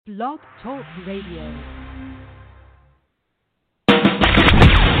Blog Talk Radio.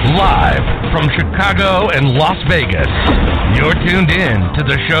 Live from Chicago and Las Vegas, you're tuned in to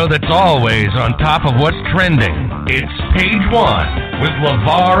the show that's always on top of what's trending. It's Page One with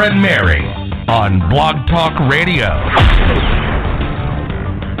Levar and Mary on Blog Talk Radio.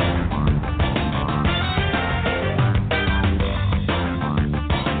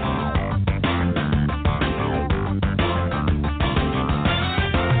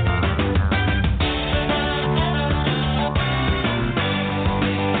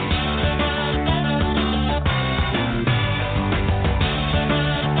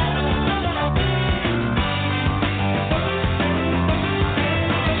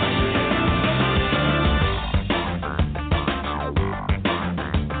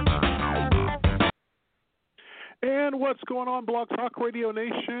 What's going on, Blog Talk Radio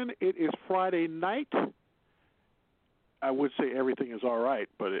Nation? It is Friday night. I would say everything is all right,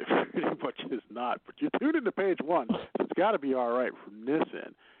 but it pretty much is not. But you tuned into Page One, so it's got to be all right from this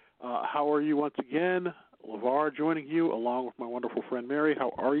end. How are you once again? Levar joining you along with my wonderful friend Mary.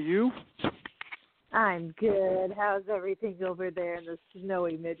 How are you? I'm good. How's everything over there in the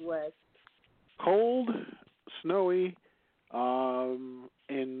snowy Midwest? Cold, snowy,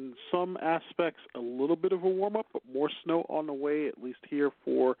 in some aspects a little bit of a warm-up, but more snow on the way, at least here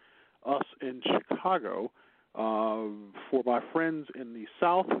for us in Chicago. For my friends in the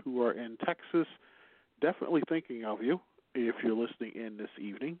South who are in Texas, definitely thinking of you if you're listening in this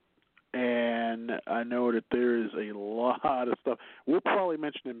evening. And I know that there is a lot of stuff. We'll probably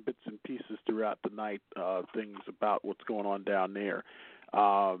mention in bits and pieces throughout the night things about what's going on down there.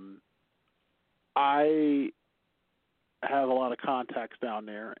 I have a lot of contacts down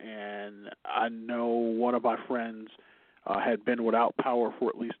there, and I know one of my friends had been without power for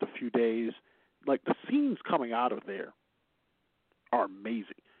at least a few days. Like, the scenes coming out of there are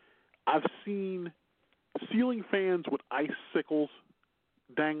amazing. I've seen ceiling fans with icicles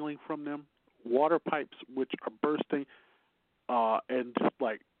dangling from them, water pipes which are bursting, and just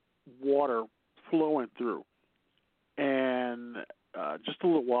like water flowing through. And just a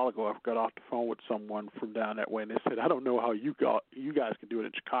little while ago, I got off the phone with someone from down that way, and they said, "I don't know how you guys can do it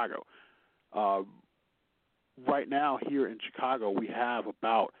in Chicago." Right now, here in Chicago, we have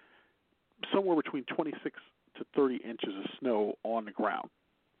about somewhere between 26 to 30 inches of snow on the ground.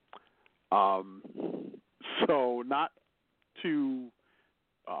 So not to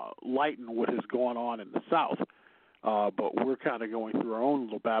lighten what is going on in the South, but we're kind of going through our own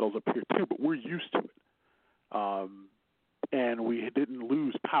little battles up here too. But we're used to it. And we didn't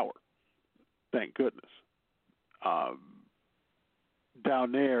lose power, thank goodness.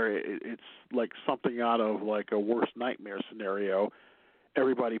 Down there, it's like something out of like a worst nightmare scenario.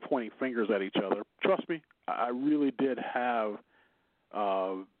 Everybody pointing fingers at each other. Trust me, I really did have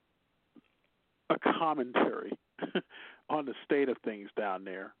a commentary on the state of things down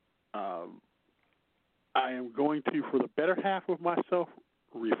there. I am going to, for the better half of myself,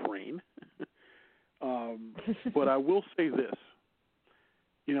 refrain. But I will say this,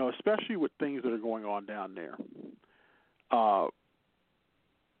 especially with things that are going on down there. Can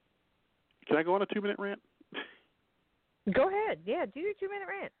I go on a 2-minute rant? Go ahead. Yeah, do your 2-minute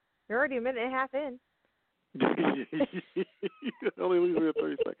rant. You're already a minute and a half in. You only leaves me at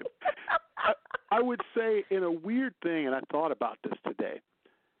 30 seconds. I would say, in a weird thing, and I thought about this today,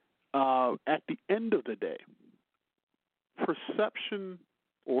 at the end of the day, perception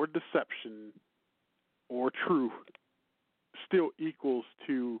or deception or truth still equals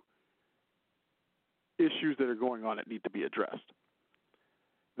to issues that are going on that need to be addressed.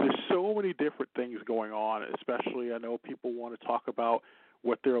 There's so many different things going on, especially I know people want to talk about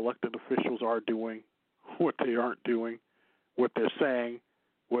what their elected officials are doing, what they aren't doing, what they're saying,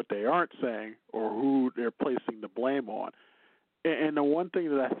 what they aren't saying, or who they're placing the blame on. And the one thing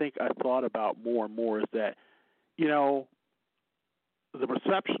that I think I thought about more and more is that, the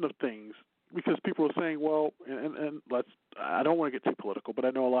perception of things, because people are saying, well, and I don't want to get too political, but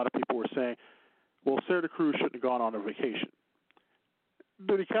I know a lot of people were saying, well, Senator Cruz shouldn't have gone on a vacation.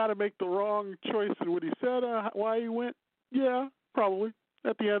 Did he kind of make the wrong choice in what he said, why he went? Yeah, probably.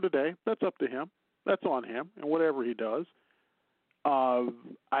 At the end of the day, that's up to him. That's on him, and whatever he does.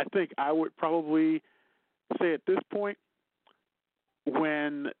 I think I would probably say at this point,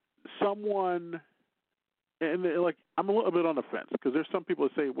 when someone, and like I'm a little bit on the fence, because there's some people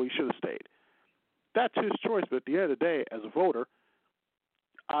that say, well, he should have stayed. That's his choice, but at the end of the day, as a voter,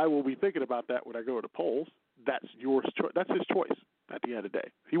 I will be thinking about that when I go to the polls. That's your choice. That's his choice at the end of the day.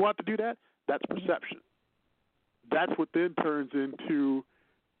 If you want to do that, that's perception. That's what then turns into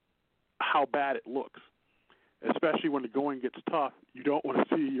how bad it looks. especially when the going gets tough. You don't want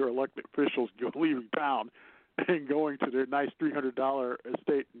to see your elected officials leaving town and going to their nice $300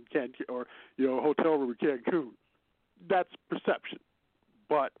 estate in Cancun, or hotel room in Cancun. That's perception,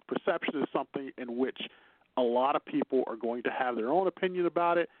 but perception is something in which a lot of people are going to have their own opinion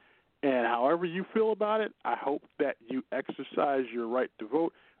about it. And however you feel about it, I hope that you exercise your right to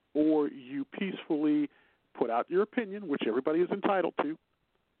vote, or you peacefully put out your opinion, which everybody is entitled to,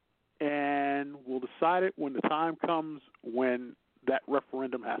 and we'll decide it when the time comes when that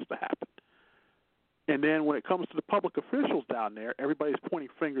referendum has to happen. And then when it comes to the public officials down there, everybody's pointing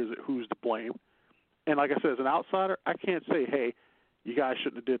fingers at who's to blame. And like I said, as an outsider, I can't say, hey, you guys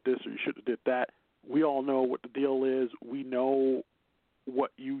shouldn't have did this or you shouldn't have did that. We all know what the deal is. We know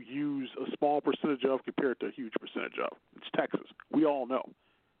what you use a small percentage of compared to a huge percentage of. It's Texas. We all know.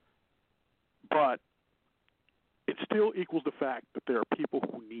 But it still equals the fact that there are people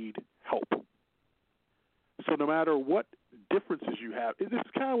who need help. So no matter what differences you have, this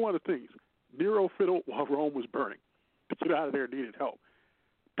is kind of one of the things. Nero fiddled while Rome was burning. To get out of there needed help.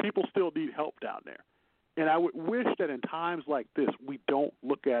 People still need help down there. And I would wish that in times like this, we don't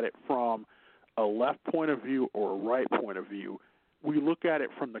look at it from a left point of view or a right point of view. We look at it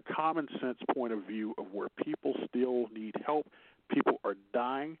from the common sense point of view of where people still need help. People are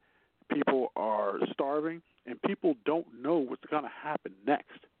dying. People are starving. And people don't know what's going to happen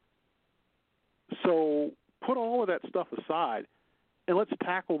next. So put all of that stuff aside, and let's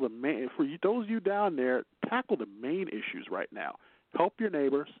tackle the main, for those of you down there, tackle the main issues right now. Help your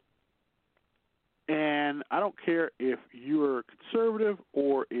neighbors. And I don't care if you're conservative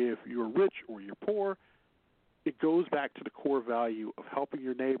or if you're rich or you're poor. It goes back to the core value of helping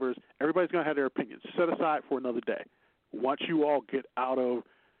your neighbors. Everybody's going to have their opinions. Set aside for another day. Once you all get out of,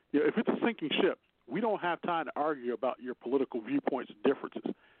 if it's a sinking ship, we don't have time to argue about your political viewpoints and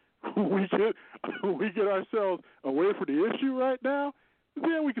differences. We get ourselves away from the issue right now,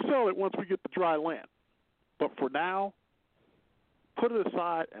 then we can settle it once we get to dry land. But for now, put it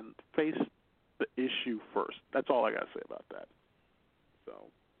aside and face the issue first. That's all I got to say about that. So,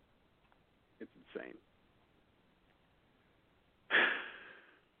 it's insane.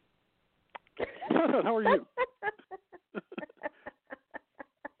 How are you?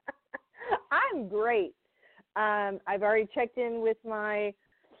 I'm great. I've already checked in with my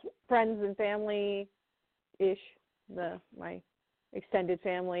friends and family-ish, my extended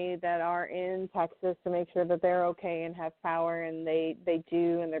family that are in Texas, to make sure that they're okay and have power, and they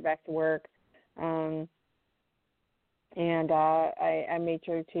do, and they're back to work. I made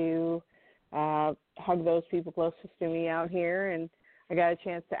sure to hug those people closest to me out here, and I got a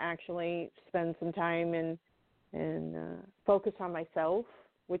chance to actually spend some time and focus on myself,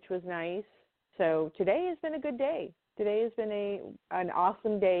 which was nice. So today has been a good day. Today has been an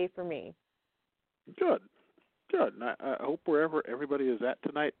awesome day for me. Good. And I hope wherever everybody is at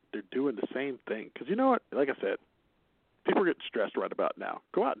tonight, they're doing the same thing. Because you know what? Like I said, people are getting stressed right about now.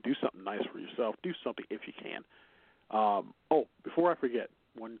 Go out and do something nice for yourself. Do something if you can. Before I forget,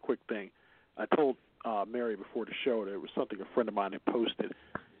 one quick thing. I told Mary before the show there was something a friend of mine had posted.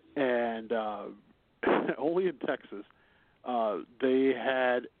 And only in Texas, they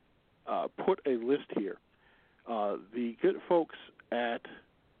had put a list here. The good folks at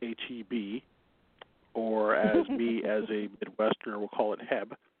HEB, or as me as a Midwesterner will call it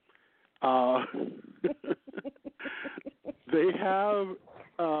HEB, they have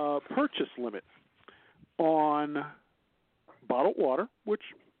a purchase limit on bottled water, which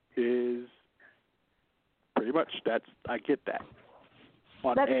is pretty much, I get that.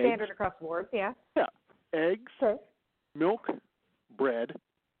 On that's eggs, standard across the board, yeah. Yeah, eggs, sure. Milk, bread,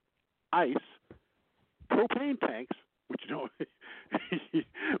 ice, propane tanks, which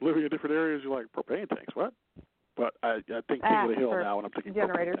living in different areas, you're like, propane tanks, what? But I think King of the Hill now when I'm thinking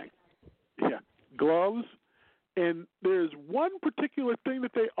generators. Propane tank. Yeah, gloves, and there's one particular thing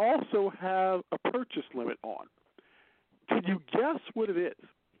that they also have a purchase limit on. Can you guess what it is?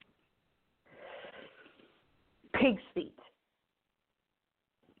 Pig's feet.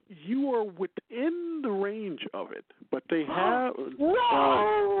 You are within the range of it, but they have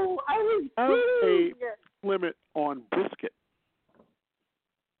a limit on brisket.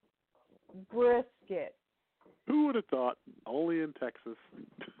 Brisket. Who would have thought? Only in Texas.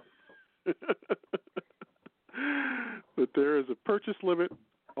 That there is a purchase limit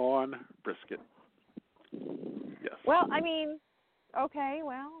on brisket. Yes. Well, I mean, okay,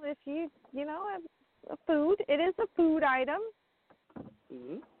 well, if you have a food, it is a food item.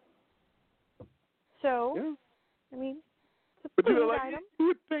 Mm-hmm. So, yeah. I mean, it's a but food item. You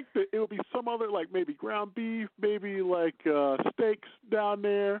would think that it would be some other, like maybe ground beef, maybe like steaks down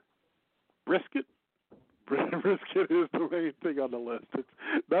there. Brisket Brisket is the main thing on the list. It's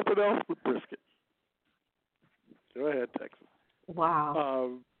nothing else but brisket. Go ahead, Texas.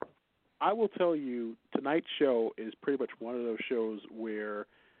 Wow. I will tell you, tonight's show is pretty much one of those shows where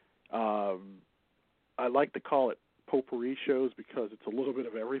I like to call it potpourri shows because it's a little bit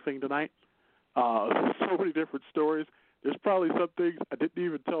of everything tonight. There's so many different stories. There's probably some things I didn't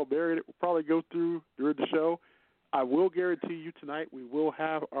even tell Mary that we'll probably go through during the show. I will guarantee you tonight we will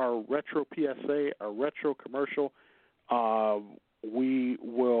have our retro PSA, our retro commercial. We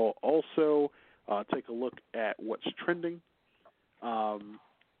will also take a look at what's trending.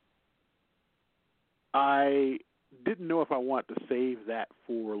 I didn't know if I want to save that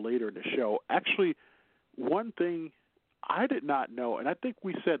for later in the show. Actually, one thing I did not know, and I think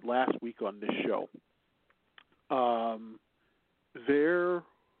we said last week on this show,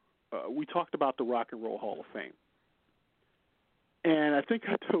 we talked about the Rock and Roll Hall of Fame. And I think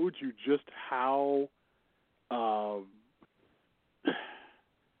I told you just how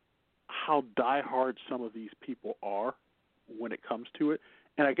diehard some of these people are when it comes to it.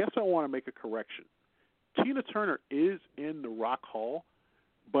 And I guess I want to make a correction. Tina Turner is in the Rock Hall,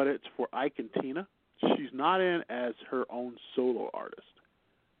 but it's for Ike and Tina. She's not in as her own solo artist.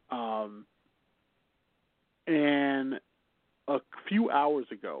 And a few hours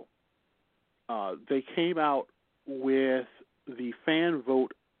ago, they came out with the fan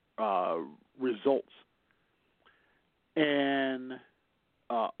vote results, and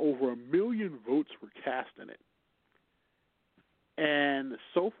over 1 million votes were cast in it. And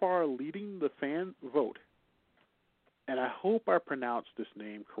so far, leading the fan vote, and I hope I pronounced this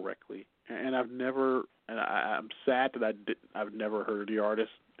name correctly. And I'm sad that I've never heard of the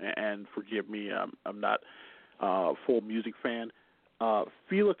artist. And forgive me, I'm not a full music fan.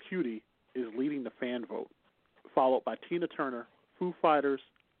 Fela Kuti is leading the fan vote, followed by Tina Turner, Foo Fighters,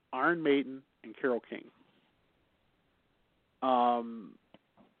 Iron Maiden, and Carole King.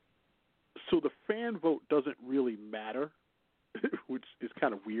 So the fan vote doesn't really matter, which is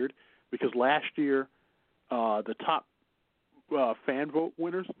kind of weird, because last year the top fan vote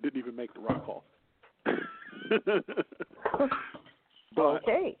winners didn't even make the Rock Hall. But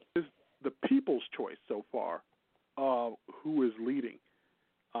okay. It's the people's choice so far who is leading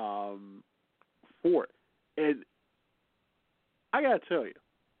for it. And I got to tell you,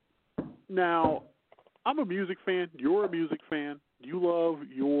 now, I'm a music fan. You're a music fan. You love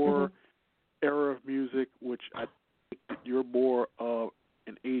your era of music, which I think that you're more of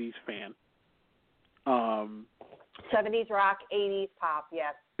an 80s fan. 70s rock, 80s pop,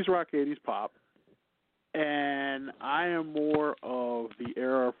 yes. 80s rock, 80s pop. And I am more of the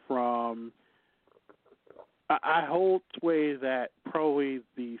era from, I hold sway that probably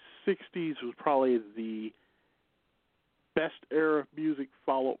the 60s was probably the best era of music,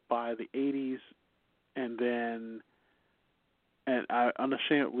 followed by the 80s, and then, and I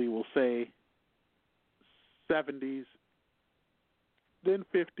unashamedly will say 70s, then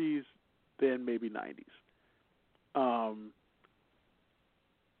 50s, then maybe 90s.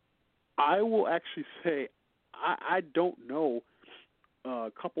 I will actually say I don't know a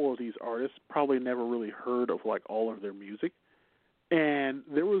couple of these artists, probably never really heard of like all of their music. And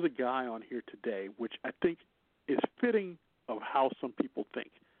there was a guy on here today, which I think is fitting of how some people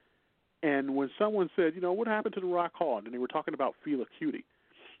think. And when someone said, you know, what happened to the Rock Hall? And they were talking about Fela Kuti.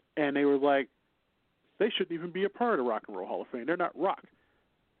 And they were like, they shouldn't even be a part of the Rock and Roll Hall of Fame. They're not rock.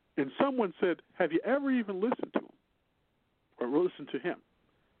 And someone said, have you ever even listened to him or listened to him?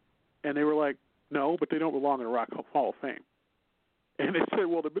 And they were like, no, but they don't belong in the Rock Hall of Fame. And they said,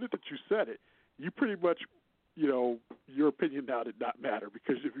 well, the minute that you said it, you pretty much, you know, your opinion now did not matter,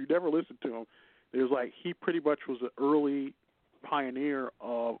 because if you never listened to him, it was like he pretty much was an early pioneer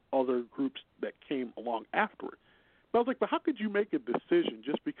of other groups that came along afterward. But I was like, but how could you make a decision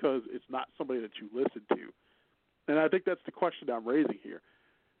just because it's not somebody that you listen to? And I think that's the question I'm raising here.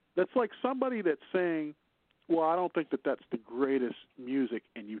 That's like somebody that's saying, well, I don't think that that's the greatest music,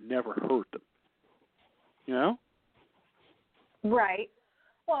 and you never heard them. You know? Right.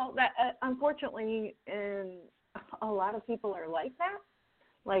 Well, that unfortunately, a lot of people are like that.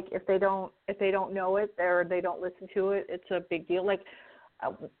 Like if they don't know it or they don't listen to it, it's a big deal. Like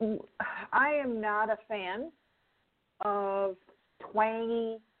I am not a fan of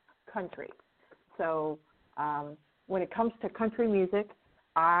twangy country. So when it comes to country music,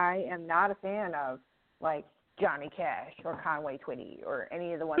 I am not a fan of like Johnny Cash or Conway Twitty or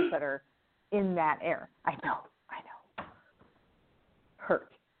any of the ones that are in that era. I know. Hurt.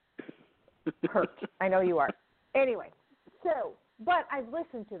 I know you are. Anyway, so, but I've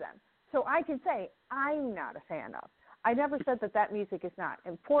listened to them. So I can say I'm not a fan of. I never said that music is not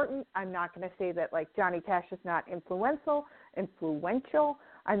important. I'm not going to say that, like, Johnny Cash is not influential.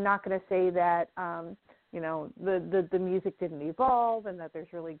 I'm not going to say that, the music didn't evolve and that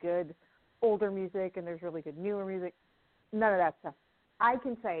there's really good older music and there's really good newer music. None of that stuff. I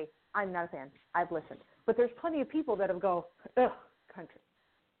can say I'm not a fan. I've listened. But there's plenty of people that have go, ugh, country.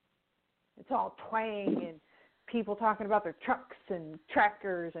 It's all twang and people talking about their trucks and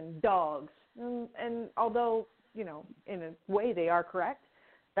tractors and dogs. And although, in a way they are correct,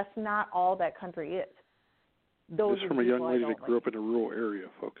 that's not all that country is. Those this is from a young lady that grew up in a rural area,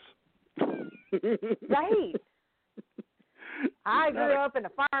 folks. Right. I grew up in a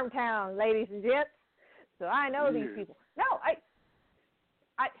farm town, ladies and gents, so I know these people. No,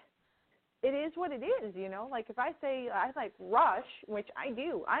 it is what it is, Like if I say I like Rush, which I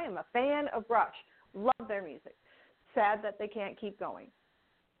do, I am a fan of Rush. Love their music. Sad that they can't keep going.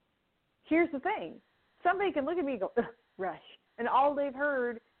 Here's the thing. Somebody can look at me and go, Rush, and all they've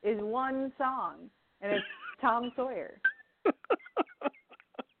heard is one song, and it's Tom Sawyer.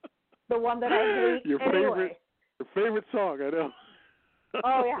 The one that I hate anyway. Your favorite song, I know.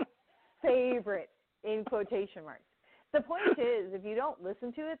 Oh, yeah. Favorite, in quotation marks. The point is, if you don't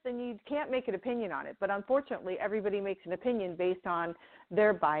listen to it, then you can't make an opinion on it. But unfortunately, everybody makes an opinion based on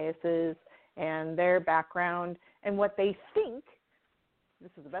their biases and their background and what they think,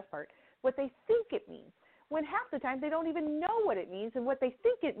 this is the best part, what they think it means. When half the time they don't even know what it means, and what they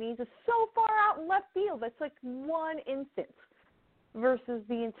think it means is so far out in left field. That's like one instance versus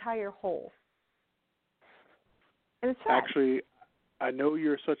the entire whole. And it's sad. Actually, I know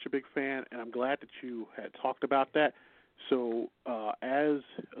you're such a big fan, and I'm glad that you had talked about that. So as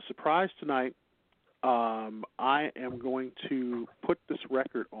a surprise tonight, I am going to put this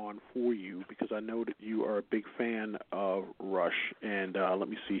record on for you because I know that you are a big fan of Rush. And let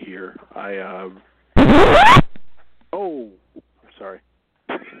me see here. I'm sorry.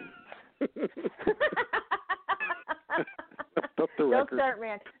 Don't start,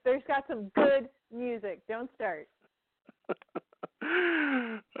 man. There's got some good music. Don't start.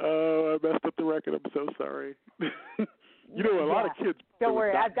 I messed up the record. I'm so sorry. A lot of kids. Don't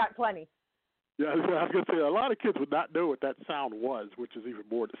worry, I've got plenty. Yeah, I was going to say, a lot of kids would not know what that sound was, which is even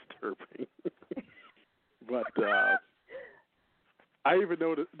more disturbing. But I even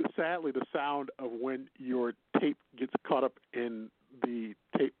know, sadly, the sound of when your tape gets caught up in the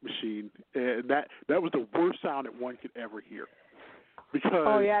tape machine, and that was the worst sound that one could ever hear. Because,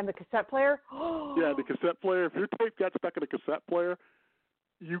 oh, yeah, and the cassette player? Yeah, the cassette player. If your tape got stuck in a cassette player,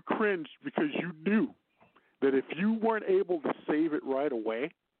 you cringed because you knew that if you weren't able to save it right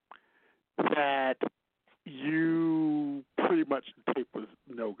away, that you pretty much, the tape was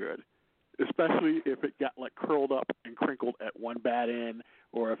no good, especially if it got like curled up and crinkled at one bad end,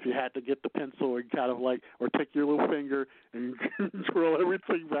 or if you had to get the pencil and kind of like, or take your little finger and twirl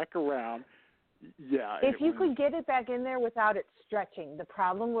everything back around. Yeah. If you could get it back in there without it stretching, the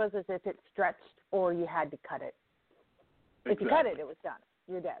problem was if it stretched or you had to cut it. Exactly. If you cut it, it was done.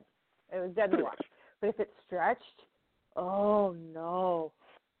 You're dead. It was dead in the water. But if it stretched, oh no.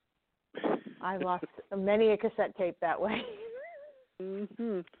 I lost many a cassette tape that way.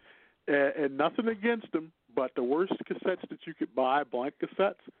 Mm-hmm. And nothing against them, but the worst cassettes that you could buy, blank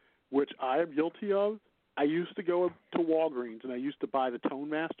cassettes, which I am guilty of, I used to go to Walgreens and I used to buy the Tone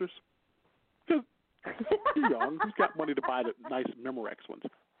Masters. Because you're young, who's got money to buy the nice Memorex ones?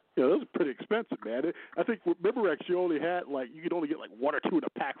 Those are pretty expensive, man. I think with Memorex you only had you could only get like one or two in a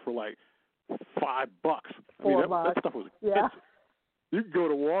pack for like $5. $4. That stuff was expensive. Yeah. You can go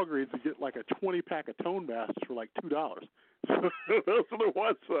to Walgreens and get like a 20-pack of Tone Masters for like $2. So those are the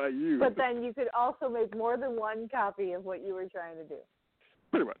ones I use. But then you could also make more than one copy of what you were trying to do.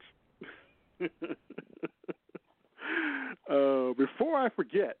 Pretty much. Before I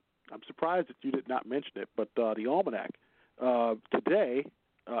forget, I'm surprised that you did not mention it, but the Almanac, today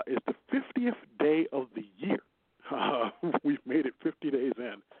is the 50th day of the year. We've made it 50 days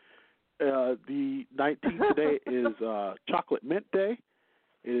in. The 19th today is Chocolate Mint Day.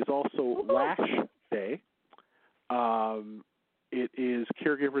 It is also Lash Day. It is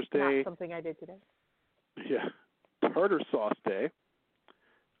Caregivers Day. Not something I did today. Yeah. Tartar Sauce Day.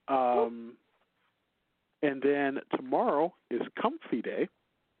 And then tomorrow is Comfy Day.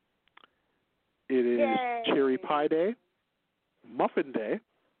 It is Yay. Cherry Pie Day. Muffin Day.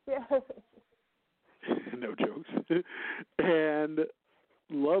 Yes. No jokes. And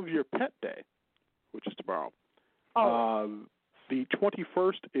Love Your Pet Day, which is tomorrow. The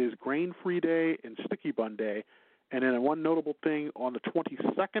 21st is Grain Free Day and Sticky Bun Day. And then one notable thing, on the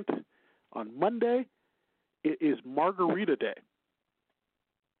 22nd, on Monday, it is Margarita Day.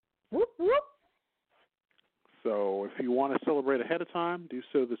 Whoop, whoop. So if you want to celebrate ahead of time, do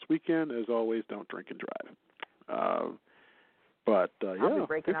so this weekend. As always, don't drink and drive. I'll be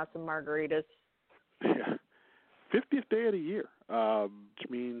breaking out some margaritas. Yeah. 50th day of the year, which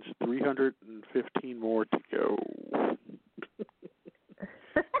means 315 more to go.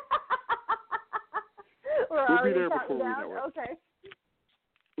 We'll be there before we know it. Okay.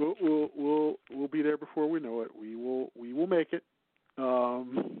 We'll be there before we know it. We will make it.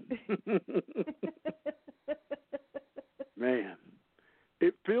 Man,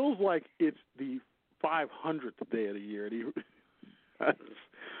 it feels like it's the 500th day of the year.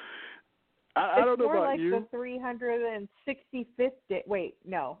 I don't know about you. It's more like the 365th day. Wait,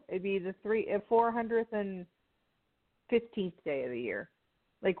 no, it'd be the 415th day of the year.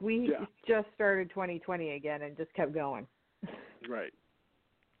 Like we just started 2020 again and just kept going. Right.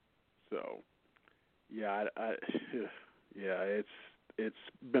 So, yeah, it's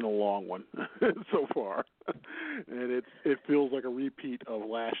been a long one so far, and it feels like a repeat of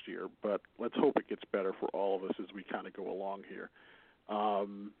last year. But let's hope it gets better for all of us as we kind of go along here.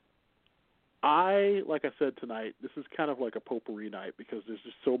 Like I said tonight, this is kind of like a potpourri night because there's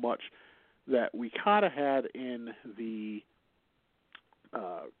just so much that we kind of had in the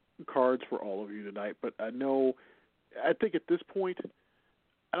cards for all of you tonight. But I think at this point,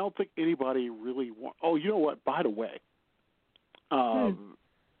 I don't think anybody really wants. Oh, you know what? By the way, I'm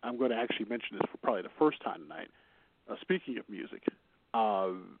going to actually mention this for probably the first time tonight. Speaking of music,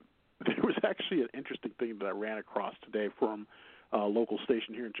 there was actually an interesting thing that I ran across today from a local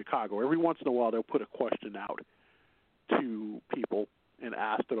station here in Chicago. Every once in a while, they'll put a question out to people and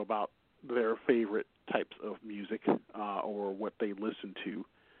ask them about their favorite types of music or what they listen to.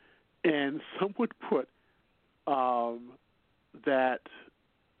 And someone put that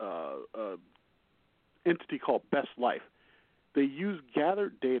entity called Best Life. They use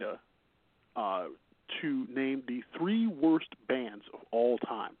gathered data to name the 3 worst bands of all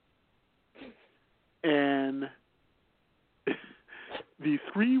time. And the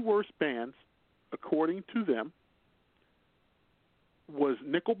 3 worst bands, according to them, was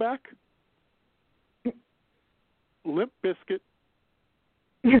Nickelback, Limp Bizkit,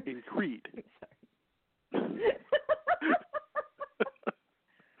 and Creed.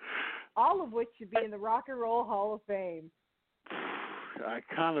 All of which should be in the Rock and Roll Hall of Fame. I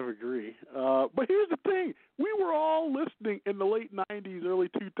kind of agree. But here's the thing. We were all listening in the late 90s, early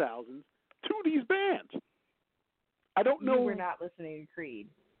 2000s to these bands. I don't know. You were not listening to Creed.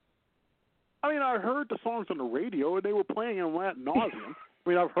 I mean, I heard the songs on the radio, and they were playing them ad nauseum. I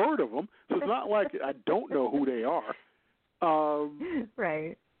mean, I've heard of them, so it's not like I don't know who they are.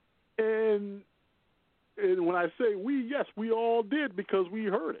 Right. And when I say we, yes, we all did because we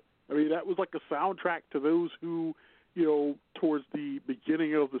heard it. I mean, that was like a soundtrack to those who, towards the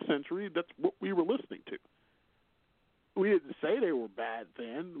beginning of the century, that's what we were listening to. We didn't say they were bad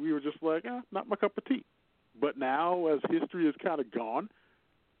then. We were just like, not my cup of tea. But now, as history has kind of gone,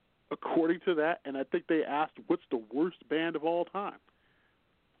 according to that, and I think they asked, what's the worst band of all time?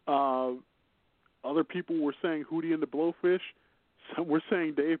 Other people were saying Hootie and the Blowfish. Some were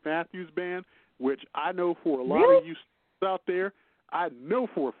saying Dave Matthews Band, which I know for a lot of you out there, I know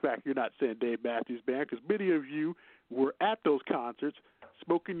for a fact you're not saying Dave Matthews Band because many of you were at those concerts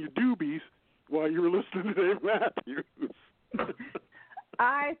smoking your doobies while you were listening to Dave Matthews.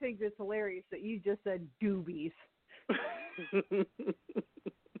 I think it's hilarious that you just said doobies.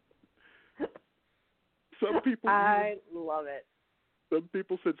 I love it. Some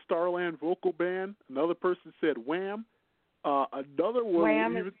people said Starland Vocal Band. Another person said Wham. Another one.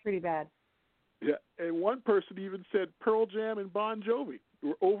 Wham is pretty bad. Yeah, and one person even said Pearl Jam and Bon Jovi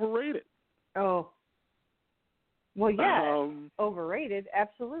were overrated. Oh. Well, yeah, overrated,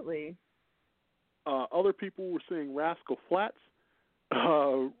 absolutely. Other people were saying Rascal Flatts,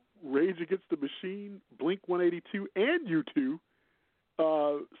 Rage Against the Machine, Blink-182, and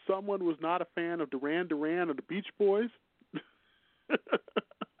U2. Someone was not a fan of Duran Duran or the Beach Boys.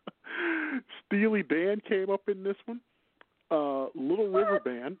 Steely Dan came up in this one. Little River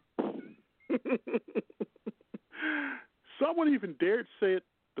Band. Someone even dared say it,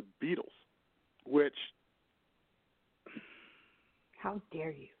 the Beatles, which... How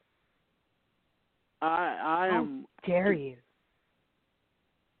dare you? I am... How dare you?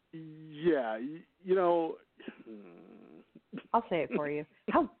 Yeah, I'll say it for you.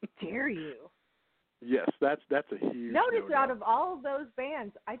 How dare you? Yes, that's a huge... Notice no-no. out of all of those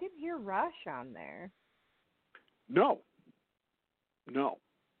bands, I didn't hear Rush on there. No.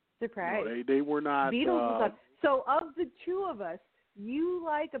 Surprise. No, they were not... Beatles was on. So of the two of us, you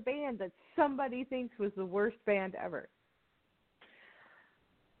like a band that somebody thinks was the worst band ever.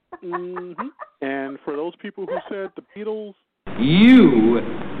 And for those people who said the Beatles, you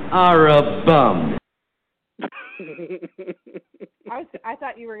are a bum. I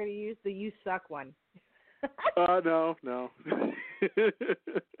thought you were going to use the "you suck" one. No.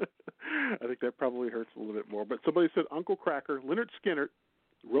 I think that probably hurts a little bit more. But somebody said Uncle Kracker, Lynyrd Skynyrd,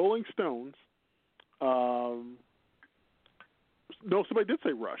 Rolling Stones. No, somebody did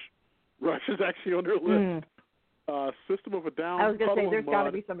say Rush. Rush is actually on their list. System of a Down. I was going to say there's got to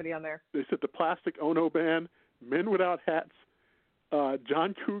Mud. be somebody on there. They said the Plastic Ono Band, Men Without Hats,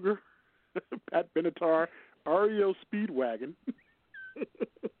 John Cougar, Pat Benatar, REO Speedwagon.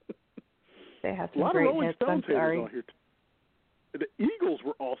 They had A some lot of great Rolling hits. Stones I'm sorry. on here. The Eagles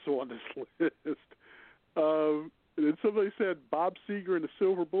were also on this list. And then somebody said Bob Seger and the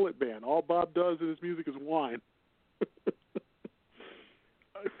Silver Bullet Band. All Bob does in his music is whine.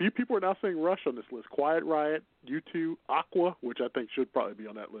 A few people are now saying Rush on this list. Quiet Riot, U2, Aqua, which I think should probably be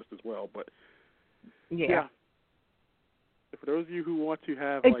on that list as well. But yeah. For those of you who want to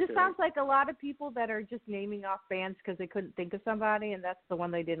have, it just sounds like a lot of people that are just naming off bands because they couldn't think of somebody, and that's the one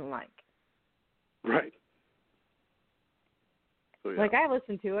they didn't like. Right. So, yeah. Like, I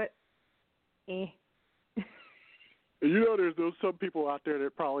listened to it. There's some people out there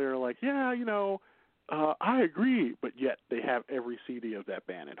that probably are like, yeah, I agree, but yet they have every CD of that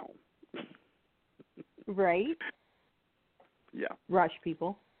band at home. Right? Yeah. Rush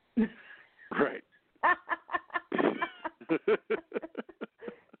people. Right.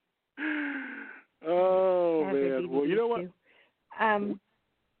 Oh, man. Well, you know what?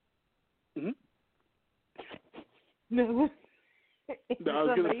 No. No, I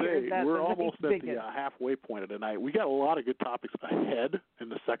was going to say, we're almost at the halfway point of the night. We got a lot of good topics ahead in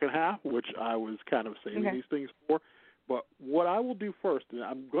the second half, which I was kind of saving these things for. But what I will do first, and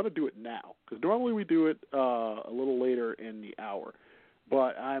I'm going to do it now, because normally we do it a little later in the hour,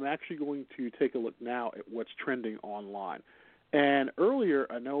 but I'm actually going to take a look now at what's trending online. And earlier,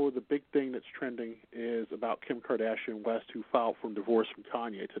 I know the big thing that's trending is about Kim Kardashian West, who filed for divorce from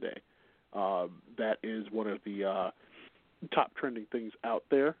Kanye today. That is one of the top trending things out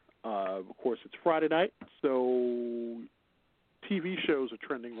there. Of course, it's Friday night, so TV shows are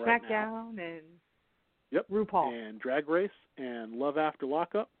trending right now. SmackDown and RuPaul. And Drag Race and Love After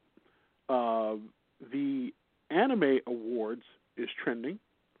Lockup. The Anime Awards is trending.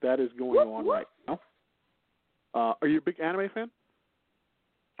 That is going on right now. Are you a big anime fan?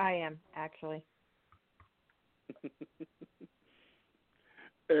 I am, actually.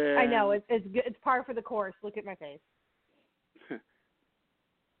 I know, it's good. It's par for the course. Look at my face.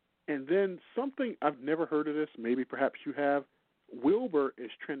 And then something, I've never heard of this, maybe perhaps you have, Wilbur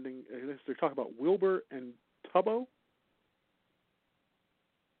is trending. They're talking about Wilbur and Tubbo.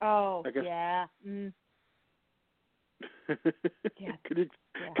 Oh, yeah. Can you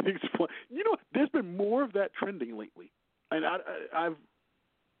explain? There's been more of that trending lately. And I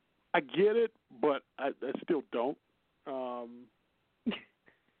get it, but I still don't.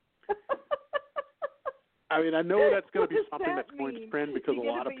 I know that's going to be something that's going to trend because a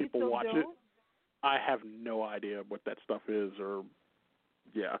lot of people watch it. I have no idea what that stuff is,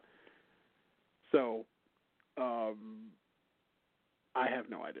 So, I have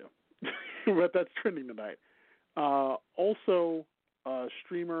no idea. But that's trending tonight. Also,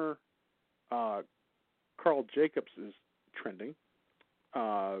 streamer Carl Jacobs is trending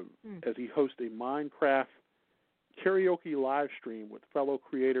as he hosts a Minecraft karaoke live stream with fellow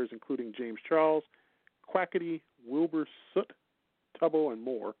creators including James Charles, Quackity, Wilbur Soot, Tubbo, and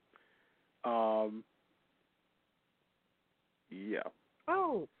more. Oh,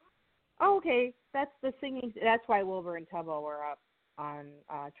 okay. That's the singing. That's why Wilbur and Tubbo are up on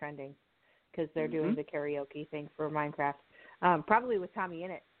trending, because they're doing the karaoke thing for Minecraft. Probably with Tommy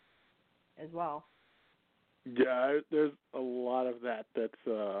in it as well. Yeah, there's a lot of that's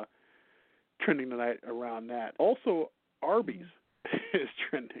trending tonight around that. Also, Arby's is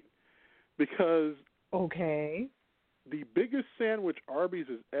trending because the biggest sandwich Arby's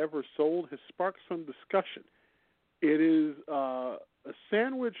has ever sold has sparked some discussion. It is a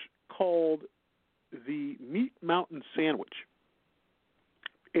sandwich called the Meat Mountain Sandwich.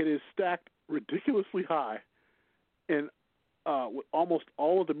 It is stacked ridiculously high and with almost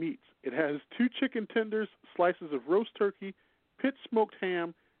all of the meats. It has 2 chicken tenders, slices of roast turkey, pit smoked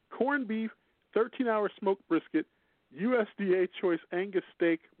ham, corned beef, 13-hour smoked brisket, USDA choice Angus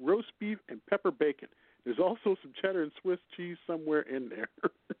steak, roast beef, and pepper bacon. There's also some cheddar and Swiss cheese somewhere in there.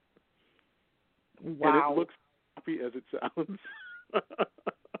 Wow. And it looks happy as it sounds.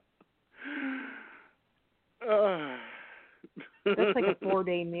 That's like a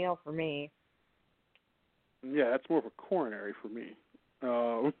 4-day meal for me. Yeah, that's more of a coronary for me.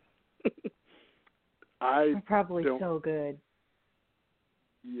 They're probably so good.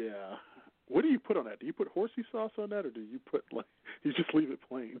 Yeah. What do you put on that? Do you put horsey sauce on that, or do you put you just leave it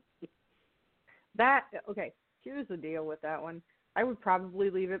plain? Okay, here's the deal with that one. I would probably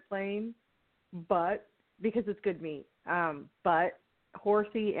leave it plain, but because it's good meat. But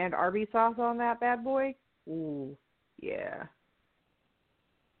horsey and Arby's sauce on that bad boy, ooh, yeah.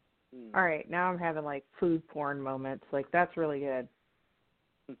 All right, now I'm having food porn moments. That's really good.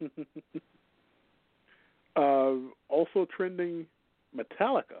 Also trending,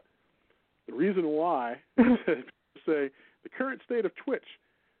 Metallica. The reason why, say, the current state of Twitch.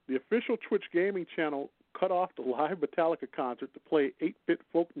 The official Twitch gaming channel cut off the live Metallica concert to play 8-bit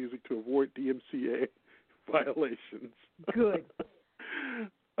folk music to avoid DMCA violations. Good.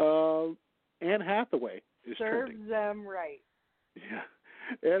 Anne Hathaway is trending. Serves them right. Yeah.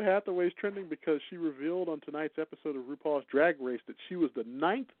 Anne Hathaway is trending because she revealed on tonight's episode of RuPaul's Drag Race that she was the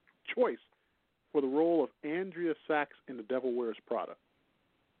 9th choice for the role of Andrea Sachs in The Devil Wears Prada.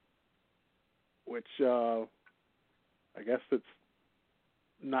 Which, I guess it's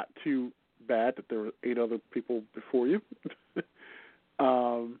not too bad that there were 8 other people before you.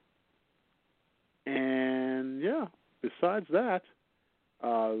 And, yeah, besides that,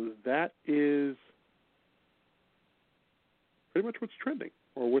 that is pretty much what's trending,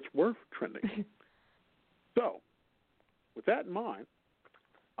 or what's worth trending. So, with that in mind,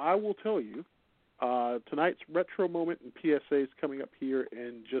 I will tell you tonight's retro moment and PSA is coming up here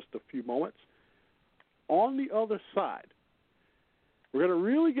in just a few moments. On the other side, we're going to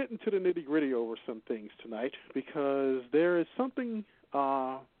really get into the nitty-gritty over some things tonight, because there is something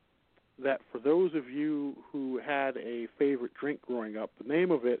that for those of you who had a favorite drink growing up, the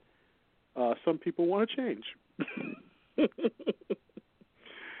name of it, some people want to change.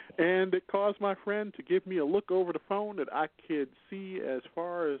 And it caused my friend to give me a look over the phone that I could see as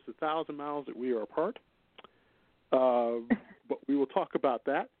far as 1,000 miles that we are apart. But we will talk about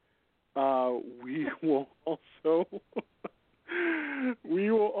that. We will also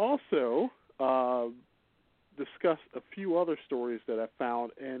discuss a few other stories that I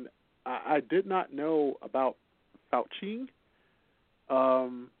found, and I did not know about Fauciing.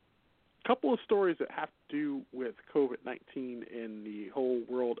 Couple of stories that have to do with COVID-19 and the whole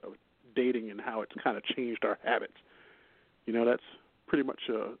world of dating and how it's kind of changed our habits. You know, that's pretty much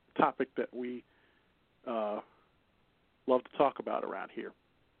a topic that we love to talk about around here.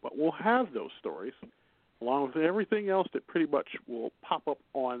 But we'll have those stories, along with everything else that pretty much will pop up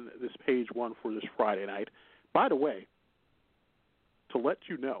on this page one for this Friday night. By the way, to let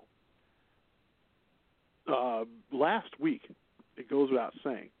you know, last week, it goes without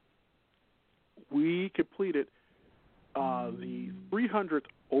saying, we completed the 300th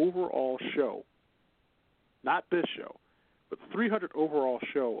overall show, not this show, but the 300th overall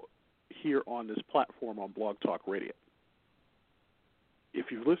show here on this platform on Blog Talk Radio.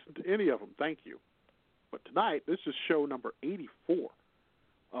 If you've listened to any of them, thank you. But tonight, this is show number 84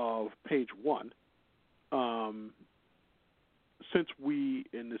 of page one. Since we,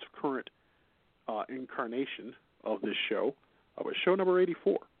 in this current incarnation of this show, it's show number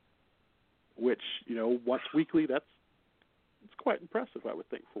 84, which, you know, once weekly, it's quite impressive, I would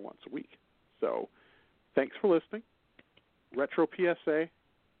think, for once a week. So thanks for listening. Retro PSA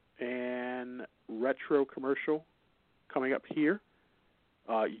and retro commercial coming up here.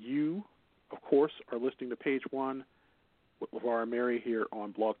 You, of course, are listening to page one with Levar and Mary here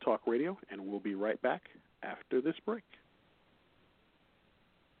on Blog Talk Radio, and we'll be right back after this break.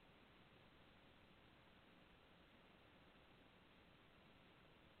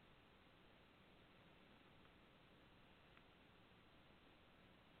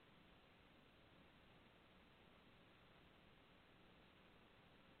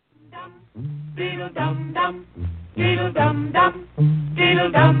 Deedle-dum-dum, deedle-dum-dum,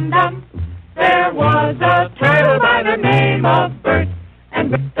 deedle-dum-dum. There was a turtle by the name of Bert,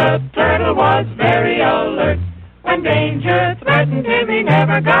 and the turtle was very alert. When danger threatened him, he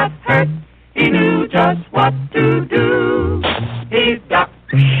never got hurt. He knew just what to do. He ducked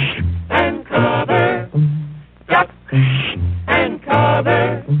and covered, ducked and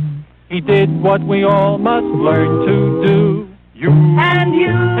covered. He did what we all must learn to do. You and you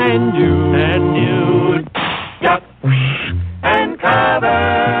and you and you. Duck and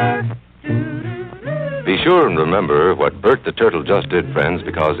cover. Be sure and remember what Bert the Turtle just did, friends,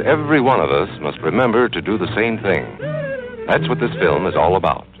 because every one of us must remember to do the same thing. That's what this film is all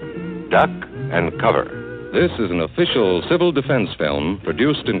about. Duck and cover. This is an official civil defense film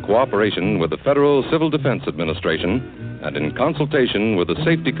produced in cooperation with the Federal Civil Defense Administration and in consultation with the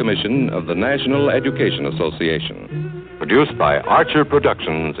Safety Commission of the National Education Association. Produced by Archer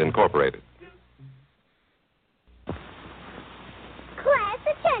Productions, Incorporated. Class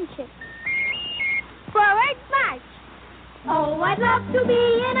attention. Forward march. Oh, I'd love to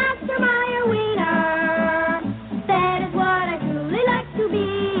be an Oscar Mayer wiener. That is what I truly like to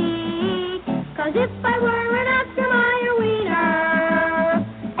be. 'Cause if I were an Oscar Mayer wiener,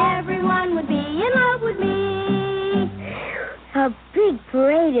 everyone would be in love with me. A big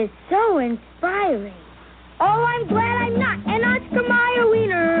parade is so inspiring. Oh, I'm glad I'm not an Oscar Mayer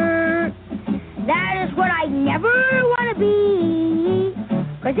wiener. That is what I never want to be.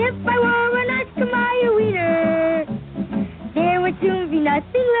 'Cause if I were an Oscar Mayer wiener, there would soon be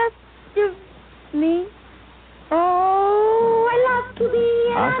nothing left of me. Oh, I love to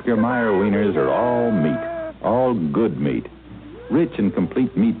be an Oscar Mayer wieners are all meat, all good meat. Rich and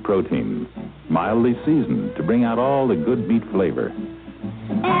complete meat protein, mildly seasoned to bring out all the good meat flavor.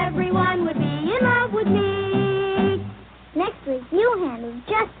 Everyone would be in love with me. Next week, you handle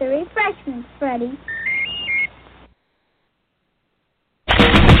just the refreshments, Freddie.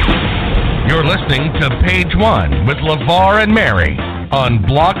 You're listening to Page One with Levar and Mary on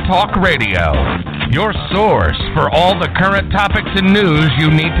Blog Talk Radio. Your source for all the current topics and news you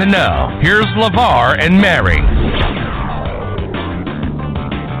need to know. Here's Levar and Mary.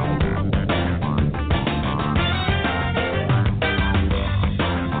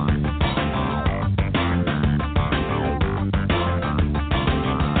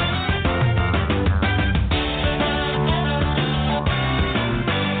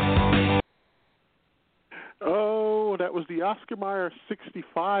 The Oscar Mayer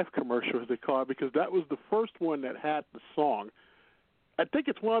 65 commercial, as they call it, because that was the first one that had the song. I think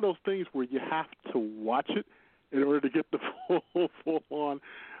it's one of those things where you have to watch it in order to get the full on.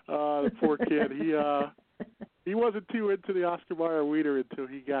 The poor kid, he wasn't too into the Oscar Mayer wiener until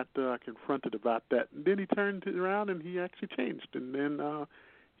he got confronted about that, and then he turned it around and he actually changed, and then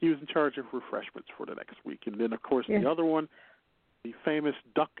he was in charge of refreshments for the next week, and then of course the other one, the famous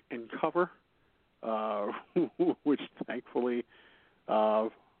duck and cover. Which thankfully I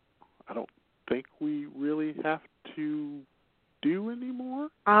don't think we really have to do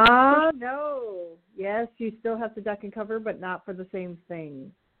anymore. No. Yes, you still have to duck and cover, but not for the same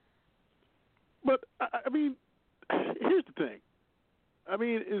thing. But, I mean, here's the thing. I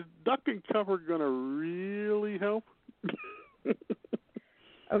mean, is duck and cover going to really help?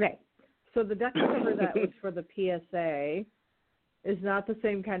 Okay. So the duck and cover that was for the PSA is not the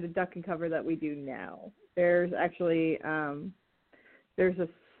same kind of duck and cover that we do now. There's actually there's a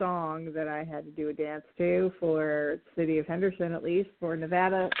song that I had to do a dance to for the city of Henderson, at least, for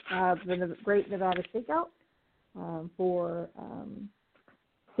Nevada, the Great Nevada Shakeout, for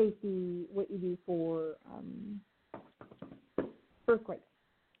safety, what you do for earthquakes.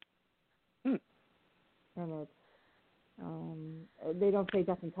 And it's they don't say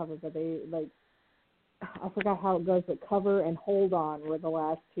duck and cover, but they like. I forgot how it goes, but cover and hold on were the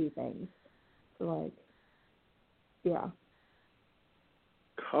last two things. So, like, yeah.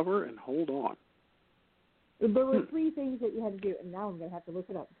 Cover and hold on. There were three things that you had to do, and now I'm going to have to look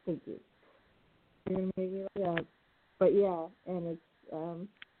it up. Thank you. You're going to make me look it up. But, yeah, and it's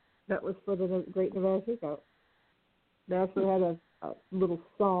that was for the Great Nevada Shakeout. They actually had a little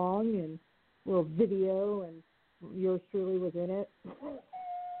song and a little video, and yours truly was in it.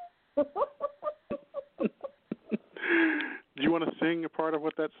 Do you want to sing a part of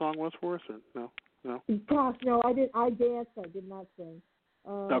what that song was for us, or no? No. Gosh, no, I didn't. I danced. I did not sing.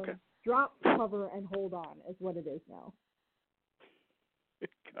 Okay. Drop, cover, and hold on is what it is now.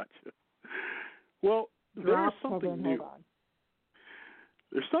 Gotcha. Well, there's something new.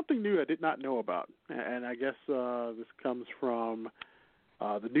 There's something new I did not know about, and I guess this comes from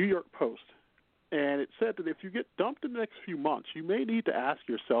the New York Post. And it said that if you get dumped in the next few months, you may need to ask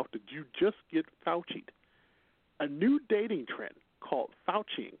yourself, did you just get Fauci'd? A new dating trend called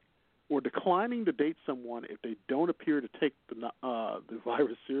Fauciing, or declining to date someone if they don't appear to take the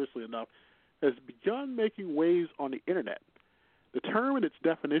virus seriously enough, has begun making waves on the Internet. The term and its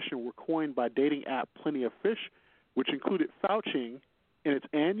definition were coined by dating app Plenty of Fish, which included Fauciing in its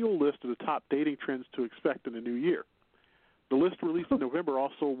annual list of the top dating trends to expect in the new year. The list released in November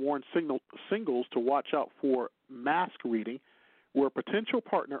also warned singles to watch out for mask reading, where a potential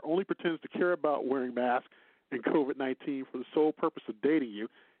partner only pretends to care about wearing masks and COVID-19 for the sole purpose of dating you,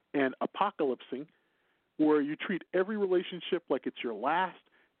 and apocalypsing, where you treat every relationship like it's your last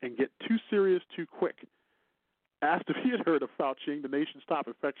and get too serious too quick. Asked if he had heard of Fauciing, the nation's top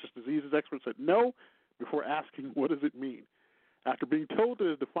infectious diseases expert said no before asking, what does it mean? After being told that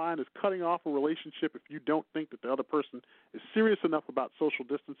it is defined as cutting off a relationship if you don't think that the other person is serious enough about social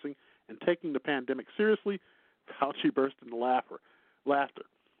distancing and taking the pandemic seriously, Fauci burst into laughter.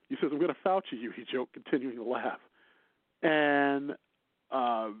 He says, "I'm going to Fauci you," he joked, continuing to laugh. And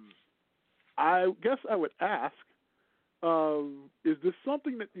I guess I would ask, is this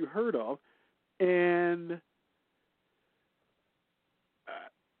something that you heard of? And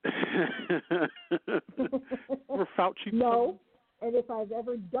for Fauci, no. And if I've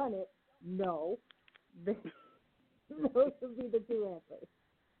ever done it, no. Those would be the two answers.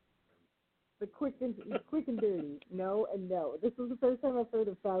 The quick and dirty, no and no. This was the first time I've heard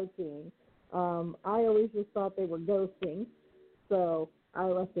of Fauci. I always just thought they were ghosting, so I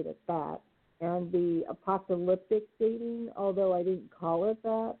left it at that. And the apocalyptic dating, although I didn't call it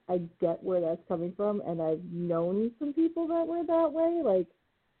that, I get where that's coming from, and I've known some people that were that way. Like,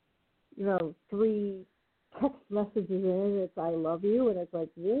 3 text messages in, it's "I love you," and it's like,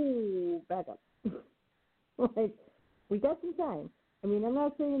 whoa, back up. Like, we got some time. I mean, I'm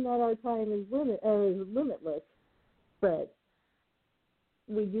not saying that our time is limitless, but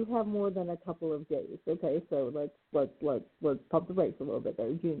we do have more than a couple of days. Okay, so let's pump the brakes a little bit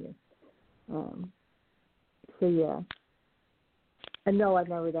there, Junior. So yeah, and no, I've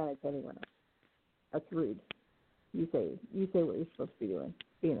never done it to anyone else. That's rude. You say what you're supposed to be doing.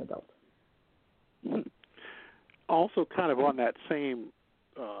 Be an adult. Also, kind of on that same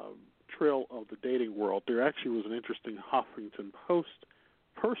trail of the dating world, there actually was an interesting Huffington Post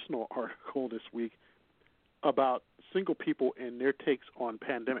personal article this week about single people and their takes on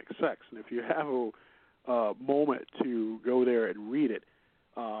pandemic sex. And if you have a moment to go there and read it,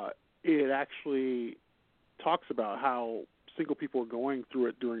 it actually talks about how single people are going through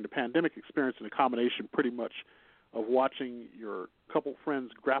it during the pandemic, experiencing a combination pretty much of watching your couple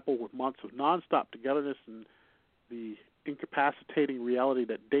friends grapple with months of nonstop togetherness and the incapacitating reality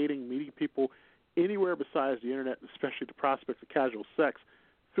that dating, meeting people anywhere besides the internet, especially the prospects of casual sex,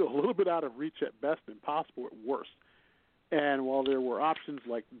 feel a little bit out of reach at best and impossible at worst. And while there were options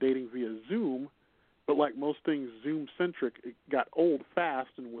like dating via Zoom, but like most things Zoom-centric, it got old fast,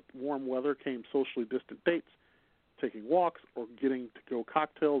 and with warm weather came socially distant dates, taking walks, or getting to go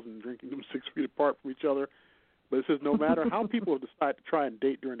cocktails and drinking them 6 feet apart from each other. But it says no matter how people have decided to try and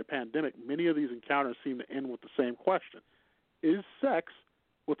date during the pandemic, many of these encounters seem to end with the same question. Is sex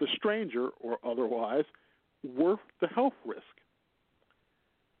with a stranger or otherwise worth the health risk?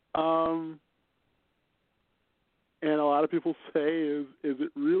 And a lot of people say, is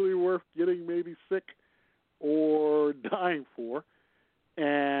it really worth getting maybe sick or dying for?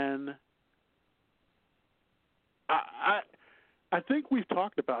 And I think we've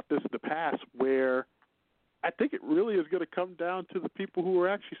talked about this in the past, where I think it really is going to come down to the people who are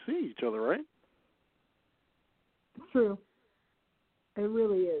actually seeing each other, right? True. It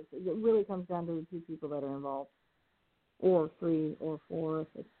really is. It really comes down to the 2 people that are involved, or 3 or 4 if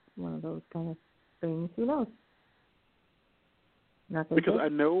it's one of those kind of things. Who knows? Because I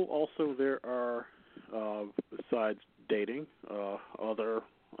know also there are, besides dating, other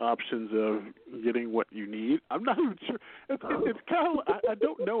options of getting what you need. I'm not even sure. It's kind of, I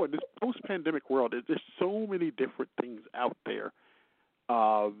don't know. In this post-pandemic world, there's so many different things out there.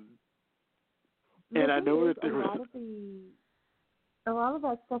 And I know that there was a lot of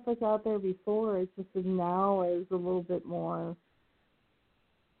that stuff was out there before. It's just that now is a little bit more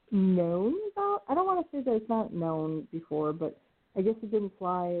known about. I don't want to say that it's not known before, but I guess it didn't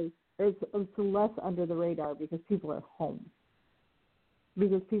fly it's less under the radar because people are home.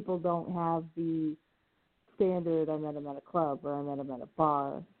 Because people don't have the standard, I met them at a club or I met them at a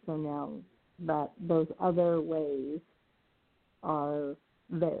bar. So now that those other ways are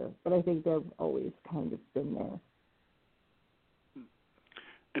there. But I think they've always kind of been there.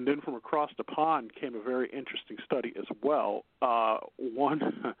 And then from across the pond came a very interesting study as well.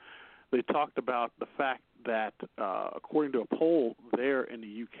 One, they talked about the fact that according to a poll there in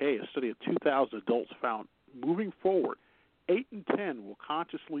the UK, a study of 2,000 adults found moving forward, 8 in 10 will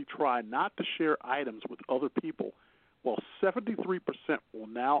consciously try not to share items with other people, while 73% will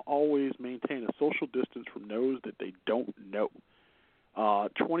now always maintain a social distance from those that they don't know.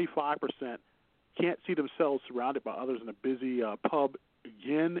 25% can't see themselves surrounded by others in a busy pub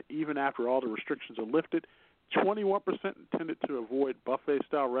again, even after all the restrictions are lifted. 21% intended to avoid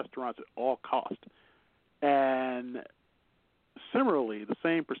buffet-style restaurants at all costs. And similarly, the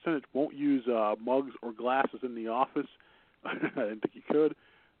same percentage won't use mugs or glasses in the office. I didn't think you could.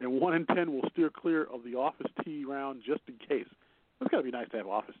 And 1 in 10 will steer clear of the office tea round just in case. It's got to be nice to have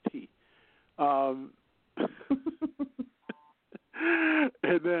office tea. And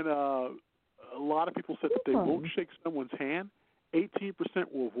then a lot of people said that they won't shake someone's hand. 18%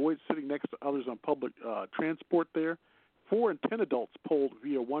 will avoid sitting next to others on public transport there. 4 in 10 adults polled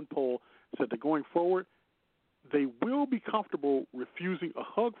via one poll said that going forward, they will be comfortable refusing a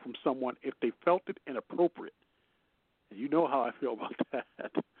hug from someone if they felt it inappropriate. And you know how I feel about that.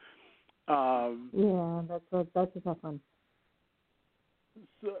 Yeah, that's a tough one.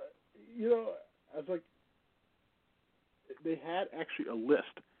 So, I was like, they had actually a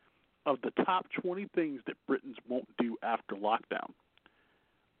list of the top 20 things that Britons won't do after lockdown.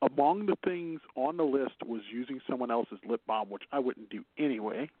 Among the things on the list was using someone else's lip balm, which I wouldn't do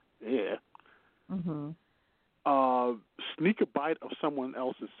anyway. Yeah. Mhm. Sneak a bite of someone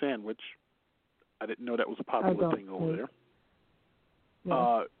else's sandwich. I didn't know that was a popular thing over there.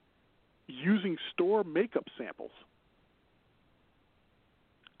 Yeah. Using store makeup samples.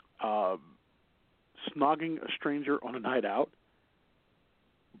 Snogging a stranger on a night out.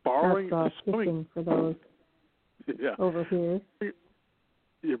 Borrowing a swimming for those over here.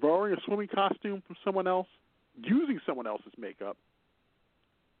 You're borrowing a swimming costume from someone else, using someone else's makeup,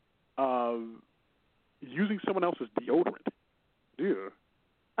 using someone else's deodorant. Yeah.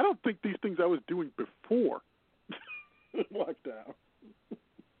 I don't think these things I was doing before lockdown.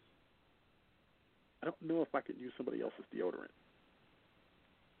 I don't know if I could use somebody else's deodorant.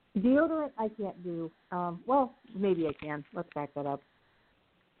 Deodorant I can't do. Well, maybe I can. Let's back that up.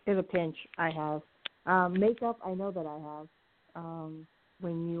 In a pinch, I have. Makeup, I know that I have.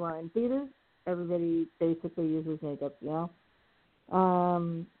 When you are in theater, everybody basically uses makeup, So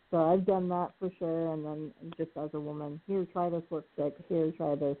I've done that for sure, and then just as a woman, here, try this lipstick, here,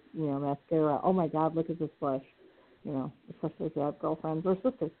 try this, mascara. Oh my God, look at this blush, especially if you have girlfriends or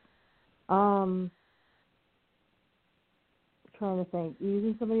sisters. Trying to think,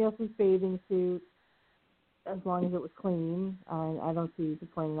 using somebody else's bathing suit, as long as it was clean. I don't see the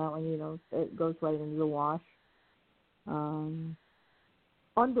point in that one, it goes right into the wash.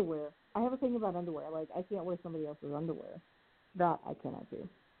 Underwear. I have a thing about underwear. Like, I can't wear somebody else's underwear. That I cannot do.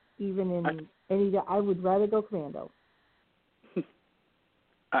 Even in any, I would rather go commando.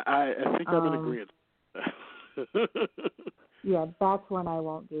 I think I'm in agreement. Yeah, that's one I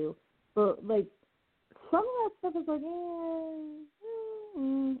won't do. But, like, some of that stuff is like,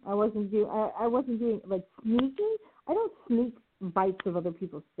 I wasn't doing, like, sneaking. I don't sneak bites of other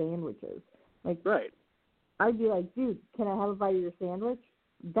people's sandwiches. Like, right. I'd be like, dude, can I have a bite of your sandwich?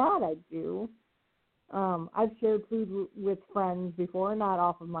 That I do. I've shared food with friends before, not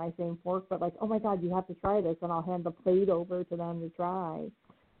off of my same fork, but like, oh my God, you have to try this, and I'll hand the plate over to them to try.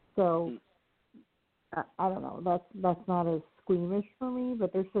 So, I don't know. That's not as squeamish for me,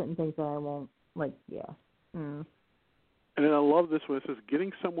 but there's certain things that I won't, like, yeah. And then I love this one. It says,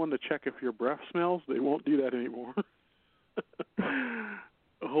 getting someone to check if your breath smells. They won't do that anymore.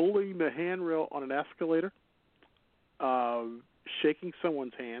 Holding the handrail on an escalator. Shaking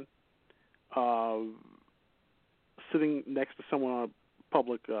someone's hand. Sitting next to someone on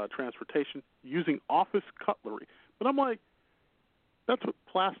public transportation. Using office cutlery. But I'm like, that's what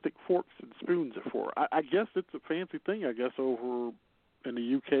plastic forks and spoons are for. I guess it's a fancy thing, over in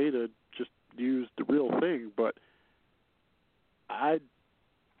the UK to just use the real thing, but I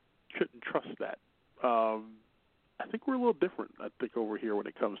couldn't trust that. I think we're a little different, over here when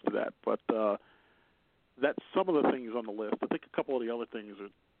it comes to that. But that's some of the things on the list. I think a couple of the other things are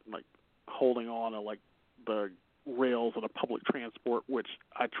like holding on to like the rails on a public transport, which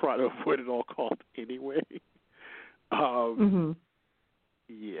I try to avoid at all costs anyway.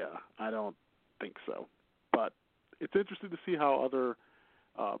 Yeah, I don't think so. But it's interesting to see how other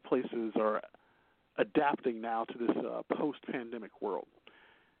places are adapting now to this post-pandemic world.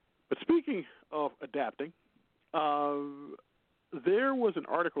 But speaking of adapting, there was an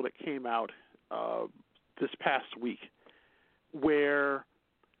article that came out this past week where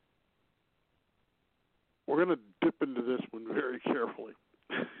we're going to dip into this one very carefully.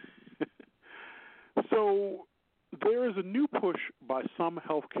 So there is a new push by some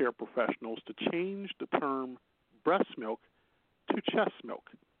healthcare professionals to change the term breast milk to chest milk.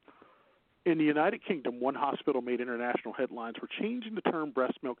 In the United Kingdom, one hospital made international headlines for changing the term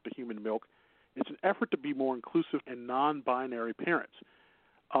breast milk to human milk. It's an effort to be more inclusive and non-binary parents.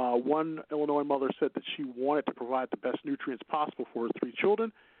 One Illinois mother said that she wanted to provide the best nutrients possible for her 3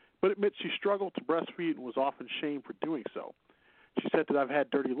 children, but admits she struggled to breastfeed and was often shamed for doing so. She said that I've had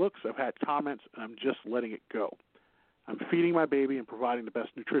dirty looks, I've had comments, and I'm just letting it go. I'm feeding my baby and providing the best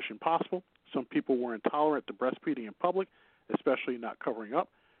nutrition possible. Some people were intolerant to breastfeeding in public, especially not covering up.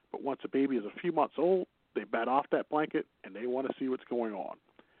 But once a baby is a few months old, they bat off that blanket and they want to see what's going on.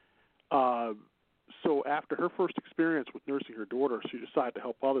 So after her first experience with nursing her daughter, she decided to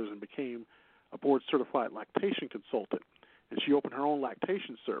help others and became a board-certified lactation consultant. And she opened her own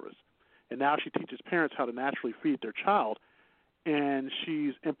lactation service. And now she teaches parents how to naturally feed their child. And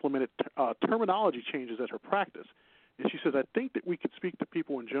she's implemented implemented terminology changes at her practice. And she says, I think that we could speak to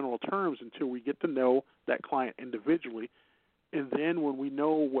people in general terms until we get to know that client individually. And then when we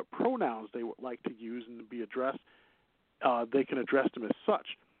know what pronouns they would like to use and to be addressed, they can address them as such.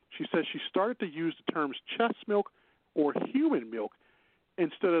 She says she started to use the terms chest milk or human milk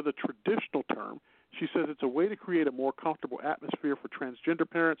instead of the traditional term. She says it's a way to create a more comfortable atmosphere for transgender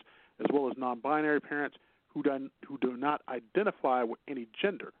parents as well as non-binary parents who do not identify with any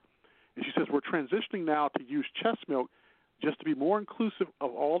gender. And she says we're transitioning now to use chest milk just to be more inclusive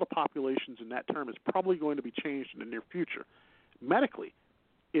of all the populations, and that term is probably going to be changed in the near future. Medically,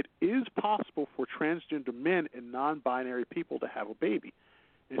 it is possible for transgender men and non-binary people to have a baby.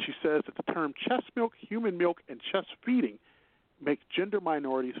 And she says that the term chest milk, human milk, and chest feeding make gender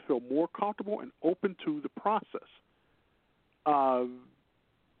minorities feel more comfortable and open to the process.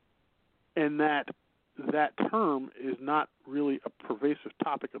 And that term is not really a pervasive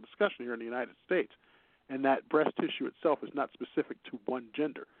topic of discussion here in the United States, and that breast tissue itself is not specific to one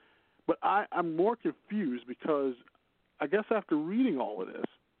gender. But I'm more confused because I guess after reading all of this,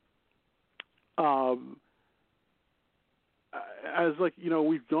 as like, you know,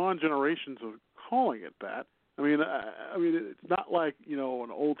 we've gone generations of calling it that. I mean, it's not like, you know,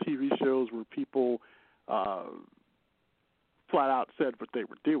 on old TV shows where people flat out said what they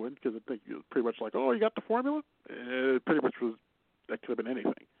were doing, because I think it was pretty much like, oh, you got the formula? It pretty much was, that could have been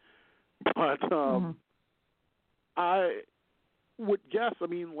anything. But I would guess, I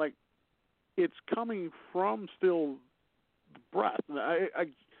mean, like, it's coming from still the breast. And I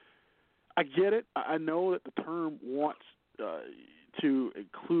get it. I know that the term wants to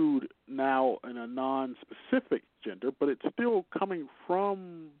include now in a non-specific gender, but it's still coming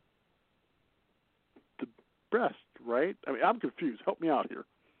from the breast, right? I mean, I'm confused. Help me out here.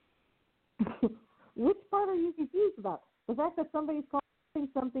 Which part are you confused about? The fact that somebody's calling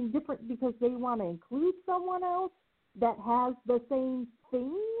something different because they want to include someone else that has the same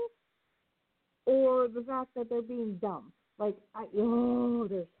thing? Or the fact that they're being dumb? Like,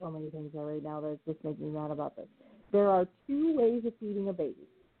 there's so many things right now that's just making me mad about this. There are two ways of feeding a baby.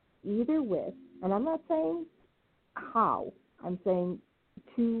 Either with, and I'm not saying how, I'm saying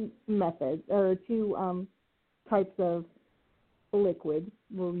two methods, or two types of liquid.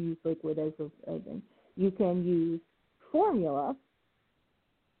 We'll use liquid as a thing. You can use formula,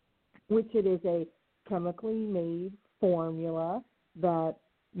 which it is a chemically made formula that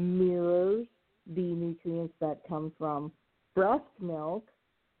mirrors the nutrients that come from breast milk,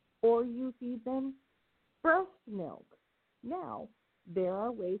 or you feed them breast milk. Now, there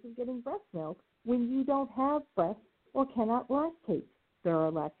are ways of getting breast milk when you don't have breast or cannot lactate. There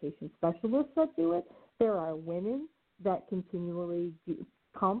are lactation specialists that do it. There are women that continually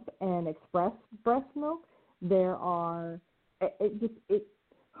pump and express breast milk. There are, it's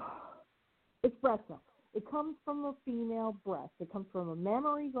breast milk. It comes from a female breast. It comes from a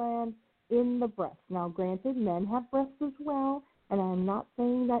mammary gland in the breast. Now, granted, men have breasts as well, and I'm not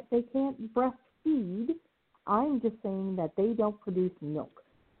saying that they can't breastfeed. I'm just saying that they don't produce milk.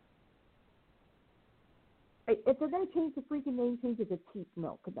 If they're going to change the freaking name, change it to teat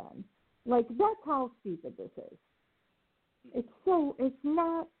milk then. Like, that's how stupid this is. It's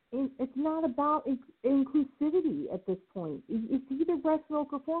not about inclusivity at this point. It's either breast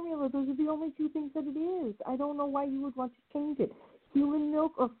milk or formula. Those are the only two things that it is. I don't know why you would want to change it. Human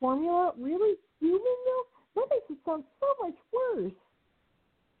milk or formula? Really? Human milk? That makes it sound so much worse.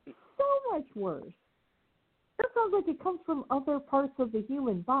 So much worse. That sounds like it comes from other parts of the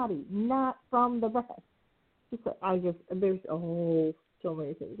human body, not from the breast. There's so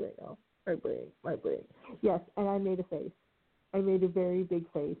many things right now. My brain. Yes, and I made a face. I made a very big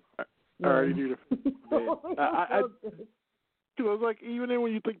face. I already knew the face. I was like, even then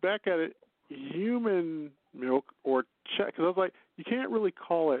when you think back at it, human milk or chest, because I was like, you can't really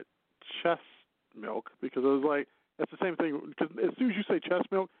call it chest milk, because I was like, that's the same thing. Because as soon as you say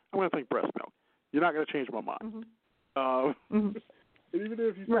chest milk, I'm going to think breast milk. You're not going to change my mind. And even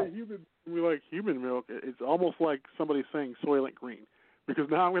if you say human, we like human milk, it's almost like somebody saying Soylent Green, because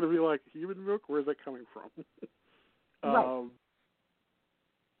now I'm going to be like, human milk, where's that coming from? Right.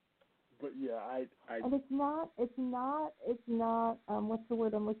 But yeah, and it's not. What's the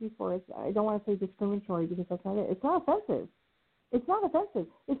word I'm looking for? I don't want to say discriminatory, because that's not it. It's not offensive. It's not offensive.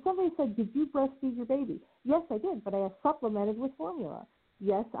 If somebody said, "Did you breastfeed your baby?" Yes, I did, but I have supplemented with formula.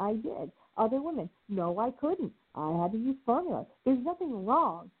 Yes, I did. Other women, no, I couldn't. I had to use formula. There's nothing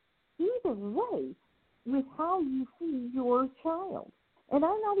wrong either way with how you feed your child. And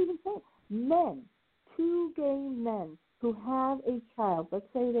I'm not even saying men, two gay men who have a child, let's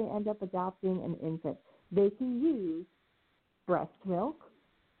say they end up adopting an infant, they can use breast milk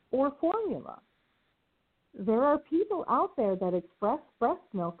or formula. There are people out there that express breast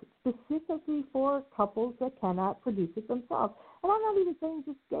milk specifically for couples that cannot produce it themselves. And I'm not even saying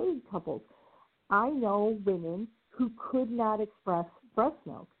just gay couples. I know women who could not express breast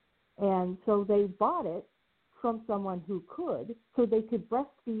milk, and so they bought it from someone who could, so they could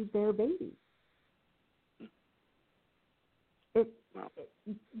breastfeed their baby. There's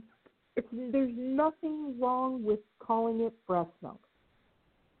nothing wrong with calling it breast milk.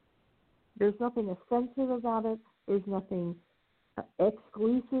 There's nothing offensive about it. There's nothing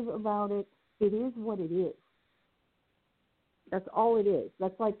exclusive about it. It is what it is. That's all it is.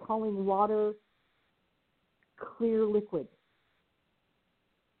 That's like calling water clear liquid.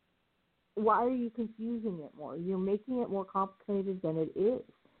 Why are you confusing it more? You're making it more complicated than it is.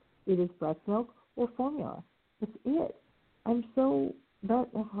 It is breast milk or formula. That's it. I could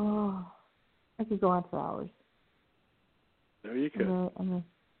go on for hours. No, you could.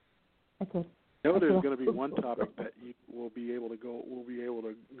 I could. No, there's going to be one topic that you will be able to go. We'll be able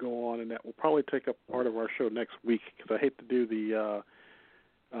to go on, and that will probably take up part of our show next week because I hate to do the.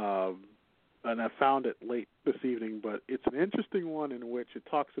 And I found it late this evening, but it's an interesting one in which it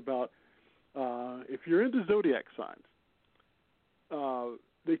talks about if you're into zodiac signs.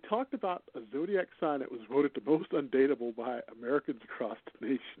 They talked about a zodiac sign that was voted the most undateable by Americans across the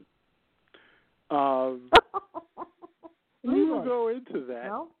nation. We will go into that.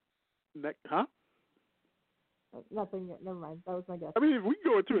 No? Huh? Nothing. Never mind. That was my guess. I mean, we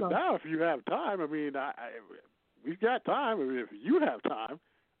can go into it now if you have time. I mean, we've got time. I mean, if you have time,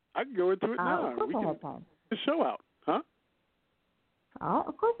 I can go into it now. Of course I have time. The show out, huh?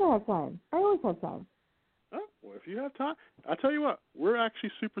 Of course I have time. I always have time. Well, if you have time, I'll tell you what, we're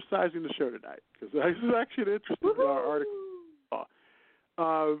actually supersizing the show tonight because this is actually an interesting article.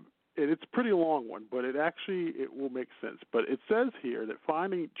 And it's a pretty long one, but it will make sense. But it says here that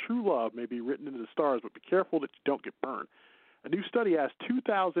finding true love may be written into the stars, but be careful that you don't get burned. A new study asked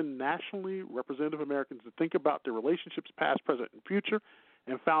 2,000 nationally representative Americans to think about their relationships past, present, and future,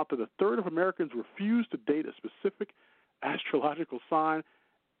 and found that a third of Americans refuse to date a specific astrological sign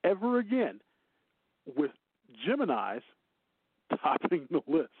ever again, with Geminis topping the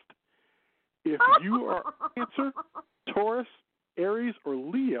list. If you are Cancer, Taurus, Aries, or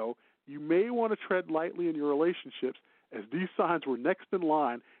Leo, you may want to tread lightly in your relationships, as these signs were next in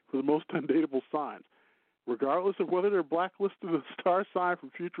line for the most undateable signs. Regardless of whether they're blacklisted as a star sign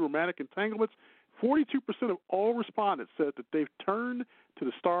from future romantic entanglements, 42% of all respondents said that they've turned to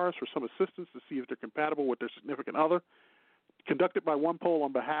the stars for some assistance to see if they're compatible with their significant other. Conducted by one poll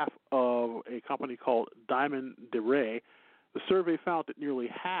on behalf of a company called Diamond de Ray, the survey found that nearly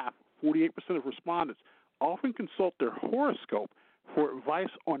half, 48% of respondents, often consult their horoscope for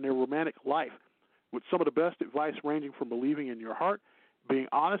advice on their romantic life, with some of the best advice ranging from believing in your heart, being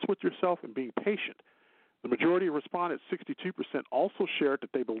honest with yourself, and being patient. The majority of respondents, 62%, also shared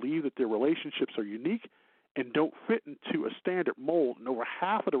that they believe that their relationships are unique and don't fit into a standard mold, and over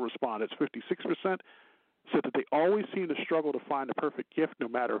half of the respondents, 56%, said that they always seem to struggle to find the perfect gift, no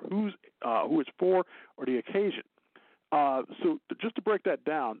matter who it's for or the occasion. So just to break that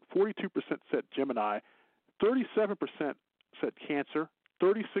down, 42% said Gemini, 37% said Cancer,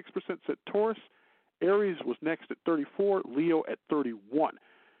 36% said Taurus, Aries was next at 34%, Leo at 31%.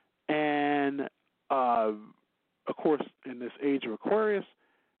 And, of course, in this age of Aquarius,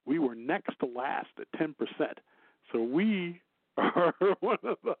 we were next to last at 10%. So we are one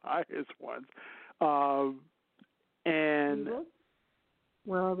of the highest ones. And Libras?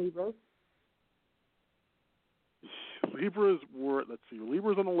 Where are Libras?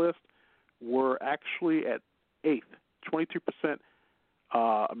 Libras on the list were actually at 8th. 22%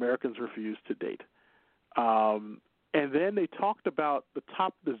 Americans refused to date. And then they talked about the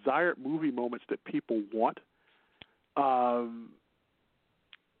top desired movie moments that people want. And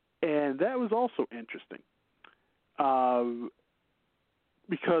that was also interesting.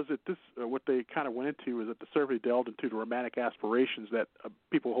 Because what they kind of went into is that the survey delved into the romantic aspirations that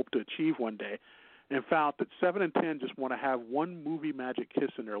people hope to achieve one day, and found that 7 in 10 just want to have one movie magic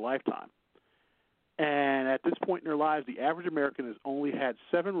kiss in their lifetime. And at this point in their lives, the average American has only had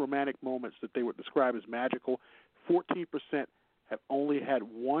 7 romantic moments that they would describe as magical. 14% have only had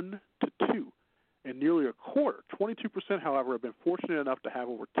 1 to 2, and nearly a quarter, 22%, however, have been fortunate enough to have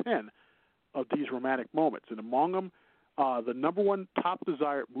over 10 of these romantic moments. And among them, the number one top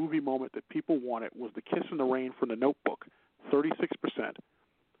desired movie moment that people wanted was the kiss in the rain from The Notebook, 36%.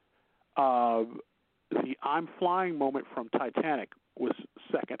 The I'm flying moment from Titanic was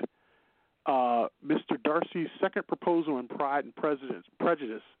second. Mr. Darcy's second proposal in Pride and Prejudice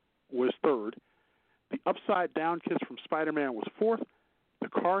was third. The upside down kiss from Spider-Man was fourth. The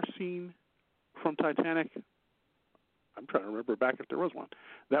car scene from Titanic, I'm trying to remember back if there was one.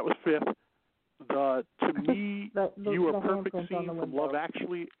 That was 5th. To me, You Are Perfect scene from Love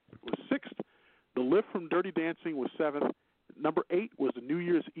Actually was 6th. The lift from Dirty Dancing was 7th. Number 8 was the New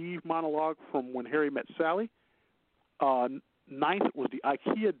Year's Eve monologue from When Harry Met Sally. 9th was the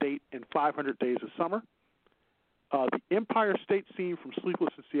IKEA date in 500 Days of Summer. The Empire State scene from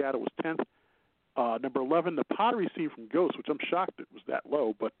Sleepless in Seattle was 10th. Number 11, the pottery scene from Ghost, which I'm shocked it was that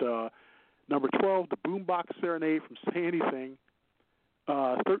low. But number 12, the boombox serenade from Say Anything.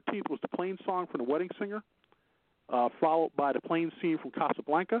 13th was the plane song from The Wedding Singer, followed by the plane scene from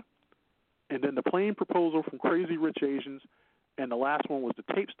Casablanca, and then the plane proposal from Crazy Rich Asians, and the last one was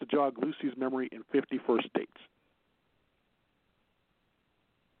the tapes to jog Lucy's memory in 50 First Dates.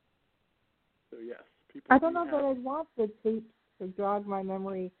 So yes, people. I don't know that I'd want the tapes to jog my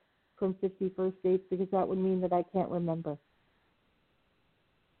memory from 50 First Dates because that would mean that I can't remember.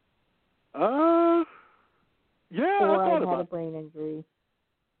 Yeah, or I thought I'd about had a brain injury.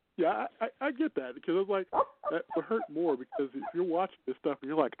 Yeah, I get that because I was like, that would hurt more because if you're watching this stuff and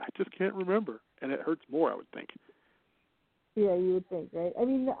you're like, I just can't remember, and it hurts more, I would think. Yeah, you would think, right? I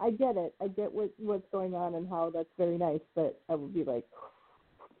mean, I get it. I get what's going on and how that's very nice, but I would be like,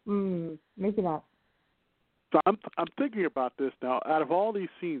 maybe not. So I'm thinking about this now. Out of all these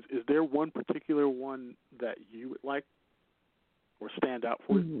scenes, is there one particular one that you would like or stand out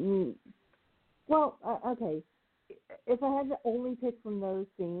for you? Well, okay. If I had to only pick from those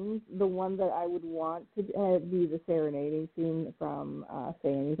scenes, the one that I would want to be the serenading scene from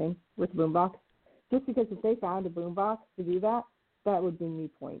Say Anything with Boombox. Just because if they found a boombox to do that, that would bring me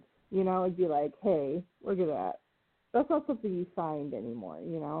points. You know, it'd be like, hey, look at that. That's not something you find anymore,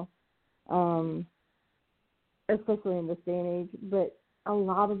 you know, especially in this day and age. But a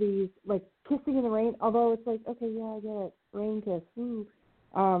lot of these, like Kissing in the Rain, although it's like, okay, yeah, I get it, rain kiss, woo.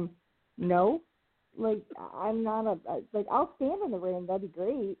 No. Like, I'm not like, I'll stand in the rain, that'd be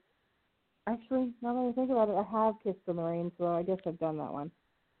great. Actually, now that I think about it, I have kissed in the rain, so I guess I've done that one.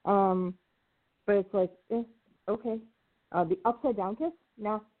 But it's like, okay. The upside down kiss?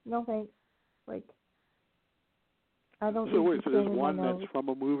 No thanks. Like, I don't. So wait, so there's one that's from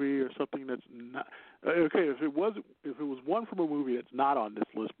a movie or something that's not. Okay, if it was one from a movie that's not on this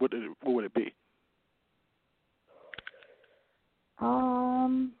list, what would it be?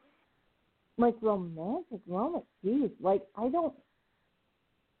 Like romantic, geez, like I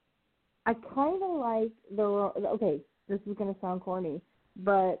kind of like okay, this is going to sound corny,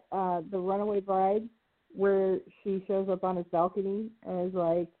 but the Runaway Bride, where she shows up on his balcony and is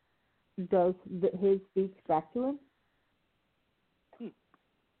like, does his speech back to him.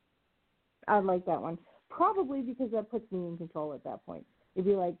 I like that one. Probably because that puts me in control at that point. It'd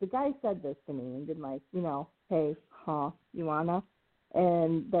be like, the guy said this to me and been like, you know, hey, you wanna?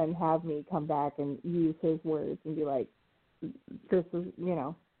 And then have me come back and use his words and be like, this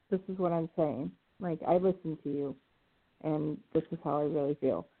is what I'm saying. Like, I listened to you, and this is how I really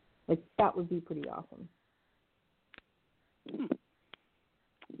feel. Like, that would be pretty awesome.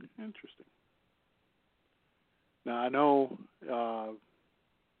 Interesting. Now, I know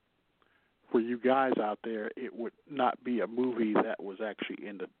for you guys out there, it would not be a movie that was actually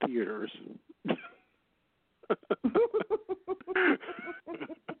in the theaters.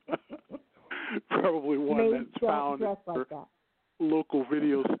 Probably one that's found at your local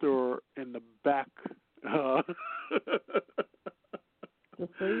video store in the back.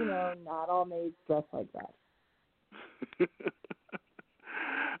 Just so you know, not all maids dress like that.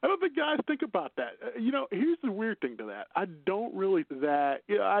 I don't think guys think about that. You know, here's the weird thing to that. I don't really that.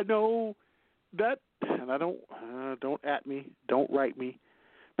 Yeah, I know that, and I don't at me, don't write me,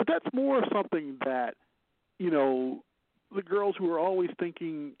 but that's more something that, you know, the girls who are always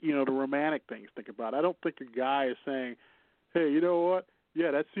thinking, you know, the romantic things think about. I don't think a guy is saying, hey, you know what?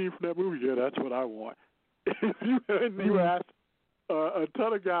 Yeah, that scene from that movie, yeah, that's what I want. And you ask a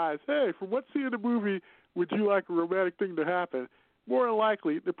ton of guys, hey, from what scene in the movie would you like a romantic thing to happen? More than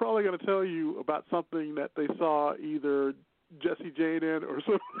likely, they're probably going to tell you about something that they saw either Jesse Jane in or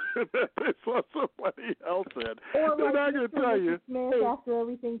something that they saw somebody else in. Or they're like not going to tell you. Smith, hey, after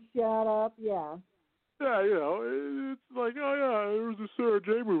everything shut up, yeah. Yeah, you know, it's like, oh yeah, there was a Sarah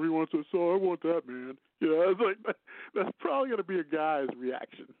J movie once I saw. I want that, man. Yeah, it's like that's probably going to be a guy's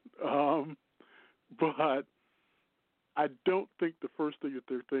reaction. But I don't think the first thing that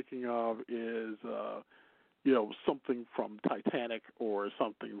they're thinking of is, you know, something from Titanic or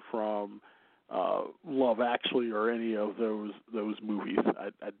something from Love Actually or any of those movies.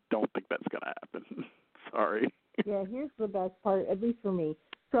 I don't think that's going to happen. Sorry. Yeah, here's the best part, at least for me.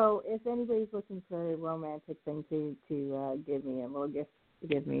 So if anybody's looking for a romantic thing to give me a little gift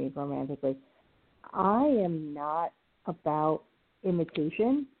forgive me, romantically. I am not about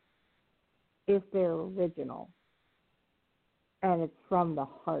imitation if they're original and it's from the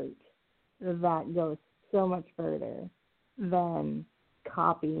heart. That goes so much further than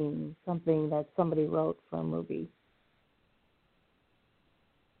copying something that somebody wrote for a movie.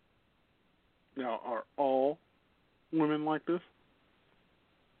 Now, are all women like this?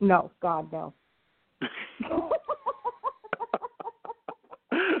 No, God, no.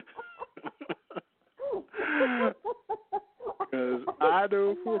 Because I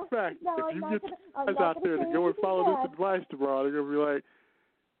know for a fact, if you get guys out there to go and follow this advice tomorrow, they're gonna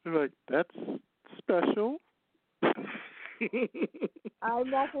be like, that's special. I'm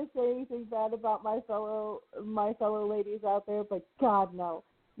not gonna say anything bad about my fellow ladies out there, but God, no,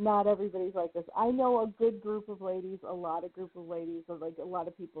 not everybody's like this. I know a good group of ladies, a lot of group of ladies, or like a lot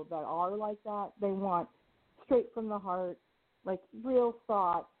of people that are like that. They want straight from the heart, like real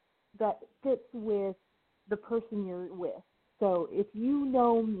thought that fits with the person you're with. So if you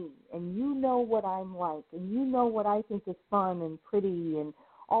know me and you know what I'm like and you know what I think is fun and pretty and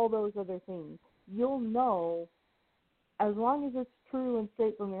all those other things, you'll know, as long as it's true and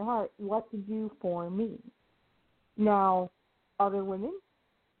straight from your heart, what to do for me. Now, other women,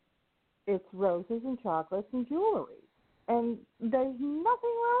 it's roses and chocolates and jewelry. And there's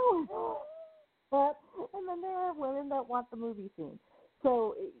nothing wrong with that. And then there are women that want the movie scene.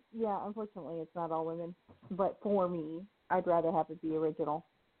 So, yeah, unfortunately, it's not all women. But for me, I'd rather have it be original.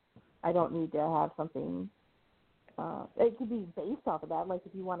 I don't need to have something. It could be based off of that, like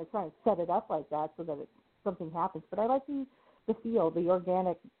if you want to try and set it up like that so that something happens. But I like the feel, the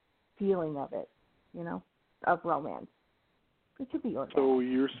organic feeling of it, of romance. It should be organic. So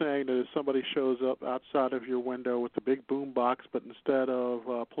you're saying that if somebody shows up outside of your window with the big boom box, but instead of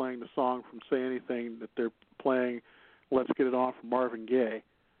playing the song from Say Anything, that they're playing Let's Get It On from Marvin Gaye,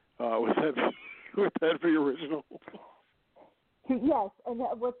 would that be original? Yes, and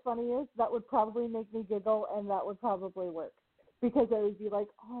what's funny is that would probably make me giggle, and that would probably work. Because I would be like,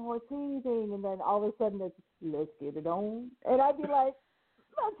 oh, it's anything, and then all of a sudden it's, let's get it on. And I'd be like,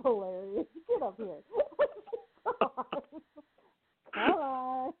 that's hilarious. Get up here. Come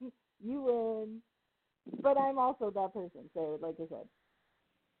on. You win. But I'm also that person, so like I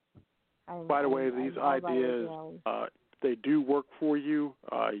said. By the way, these ideas, they do work for you.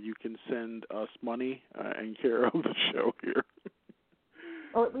 You can send us money in care of the show here.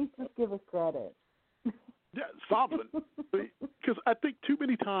 Or at least just give us credit. Yeah, something. Because I think too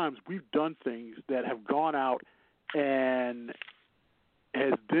many times we've done things that have gone out and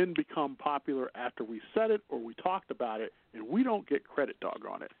has then become popular after we said it or we talked about it, and we don't get credit,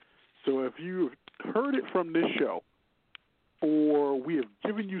 doggone it. So if you've heard it from this show, or we have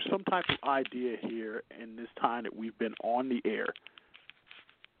given you some type of idea here in this time that we've been on the air,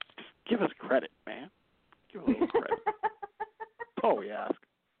 just give us credit, man. Give us a little credit. Oh, yeah.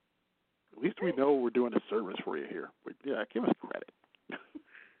 At least we know we're doing a service for you here. But, yeah, give us credit.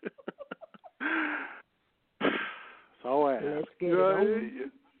 That's all I ask.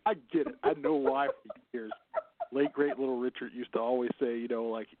 I get it. I know why for years. Late, great little Richard used to always say,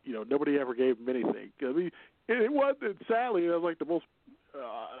 nobody ever gave him anything. I mean, it wasn't, sadly, that was like the most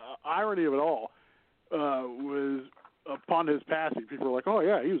irony of it all was upon his passing. People were like, oh,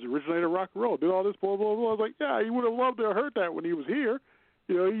 yeah, he was the originator of rock and roll, did all this, blah, blah, blah. I was like, yeah, he would have loved to have heard that when he was here.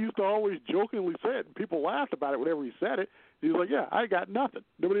 He used to always jokingly say it, and people laughed about it whenever he said it. He was like, yeah, I got nothing.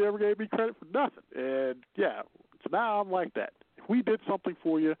 Nobody ever gave me credit for nothing. And, yeah, so now I'm like that. If we did something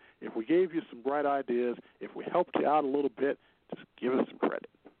for you, if we gave you some bright ideas, if we helped you out a little bit, just give us some credit.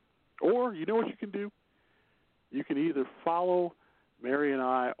 Or, you know what you can do? You can either follow Mary and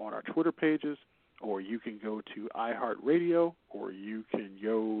I on our Twitter pages, or you can go to iHeartRadio, or you can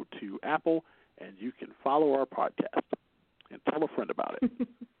go to Apple, and you can follow our podcast. And tell a friend about it.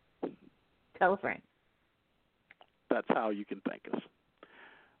 Tell a friend. That's how you can thank us.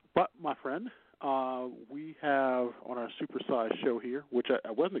 But, my friend, we have on our supersized show here, which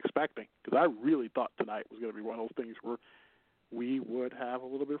I wasn't expecting, because I really thought tonight was going to be one of those things where we would have a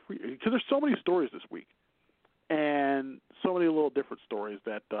little bit of free, because there's so many stories this week, and so many little different stories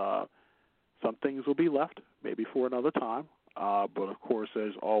that some things will be left, maybe for another time. But, of course,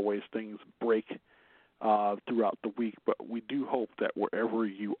 as always, things break throughout the week. But we do hope that wherever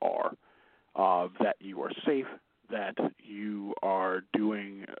you are, that you are safe, that you are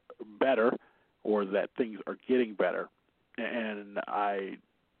doing better, or that things are getting better. And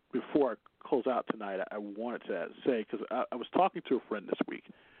before I close out tonight, I wanted to say, because I was talking to a friend this week,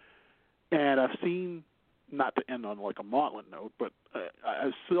 and I've seen, not to end on like a maudlin note, but I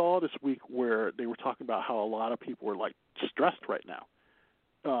saw this week where they were talking about how a lot of people were like stressed right now.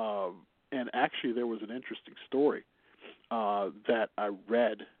 And actually, there was an interesting story that I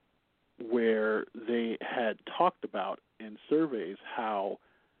read where they had talked about in surveys how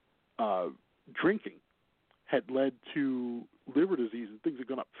drinking had led to liver disease, and things have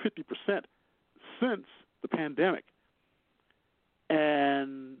gone up 50% since the pandemic.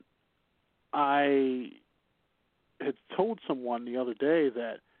 And I had told someone the other day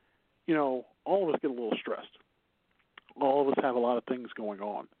that, you know, all of us get a little stressed. All of us have a lot of things going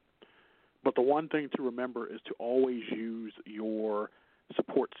on. But the one thing to remember is to always use your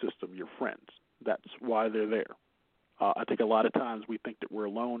support system, your friends. That's why they're there. I think a lot of times we think that we're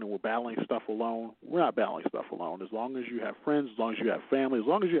alone and we're battling stuff alone. We're not battling stuff alone. As long as you have friends, as long as you have family, as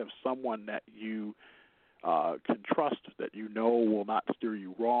long as you have someone that you can trust, that you know will not steer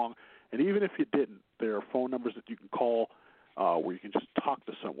you wrong. And even if you didn't, there are phone numbers that you can call where you can just talk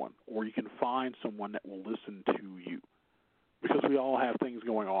to someone, or you can find someone that will listen to you. Because we all have things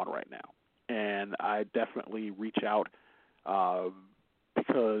going on right now. And I definitely reach out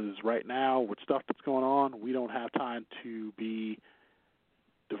because right now, with stuff that's going on, we don't have time to be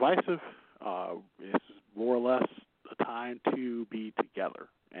divisive. It's more or less a time to be together.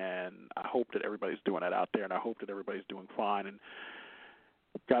 And I hope that everybody's doing that out there, and I hope that everybody's doing fine. And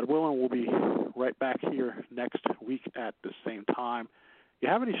God willing, we'll be right back here next week at the same time. You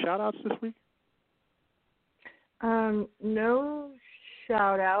have any shout-outs this week? No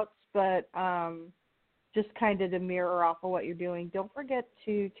shout-outs, but just kind of to mirror off of what you're doing, don't forget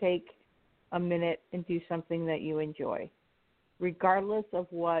to take a minute and do something that you enjoy, regardless of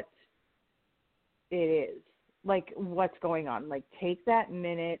what it is, like what's going on. Like, take that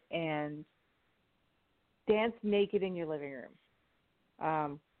minute and dance naked in your living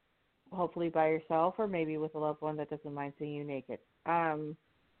room, hopefully by yourself or maybe with a loved one that doesn't mind seeing you naked.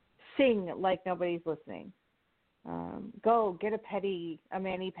 Sing like nobody's listening. Go get a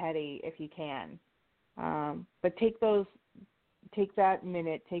mani-pedi if you can. But take that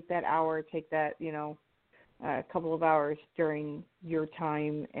minute, take that hour, take that, a couple of hours during your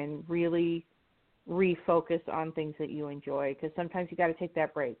time and really refocus on things that you enjoy. Because sometimes you got to take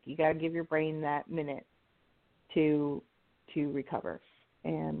that break. You got to give your brain that minute to recover.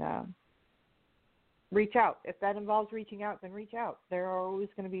 And reach out. If that involves reaching out, then reach out. There are always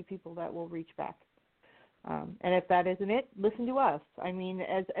going to be people that will reach back. And if that isn't it, listen to us. I mean,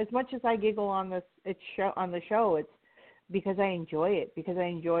 as much as I giggle on the show, it's because I enjoy it, because I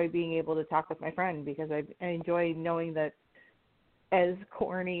enjoy being able to talk with my friend, because I enjoy knowing that as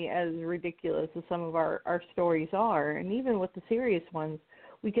corny, as ridiculous as some of our stories are, and even with the serious ones,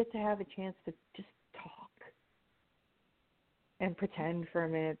 we get to have a chance to just talk and pretend for a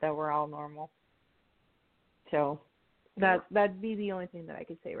minute that we're all normal. So that'd be the only thing that I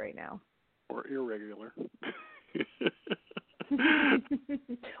could say right now. Or irregular.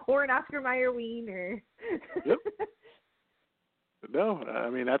 Or an Oscar Mayer wiener. Yep. No, I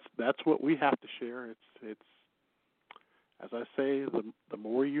mean that's what we have to share. It's as I say, the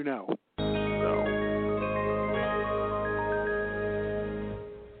more you know. So.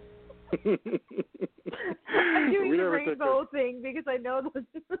 I'm doing the rainbow thing because I know this.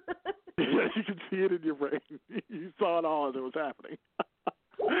 Yeah, you can see it in your brain. You saw it all as it was happening.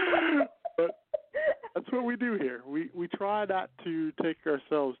 But that's what we do here. We try not to take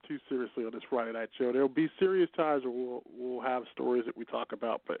ourselves too seriously on this Friday night show. There will be serious times where we'll have stories that we talk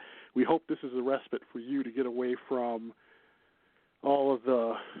about, but we hope this is a respite for you to get away from all of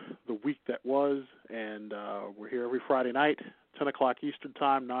the week that was. And we're here every Friday night, 10 o'clock Eastern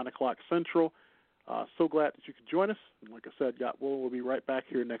Time, 9 o'clock Central. So glad that you could join us. And like I said, we'll be right back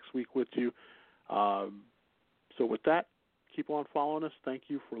here next week with you. So with that, keep on following us. Thank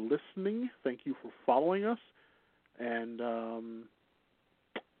you for listening. Thank you for following us. And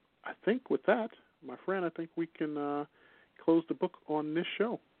I think with that, my friend, I think we can close the book on this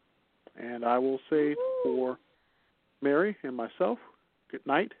show. And I will say for Mary and myself, good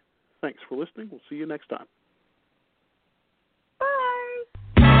night. Thanks for listening. We'll see you next time.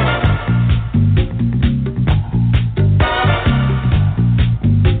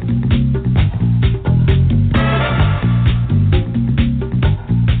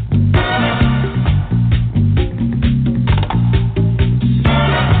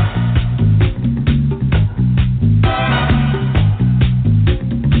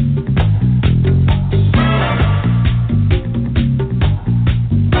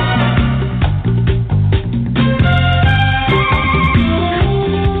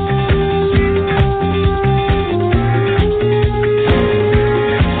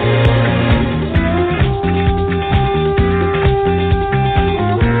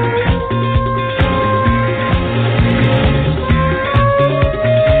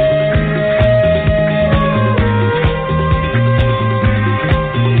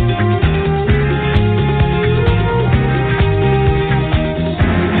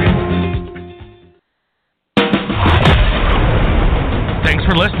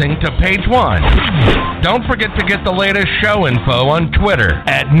 listening to Page One. Don't forget to get the latest show info on Twitter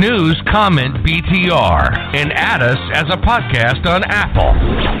at NewsCommentBTR and add us as a podcast on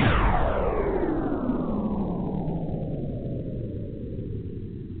Apple.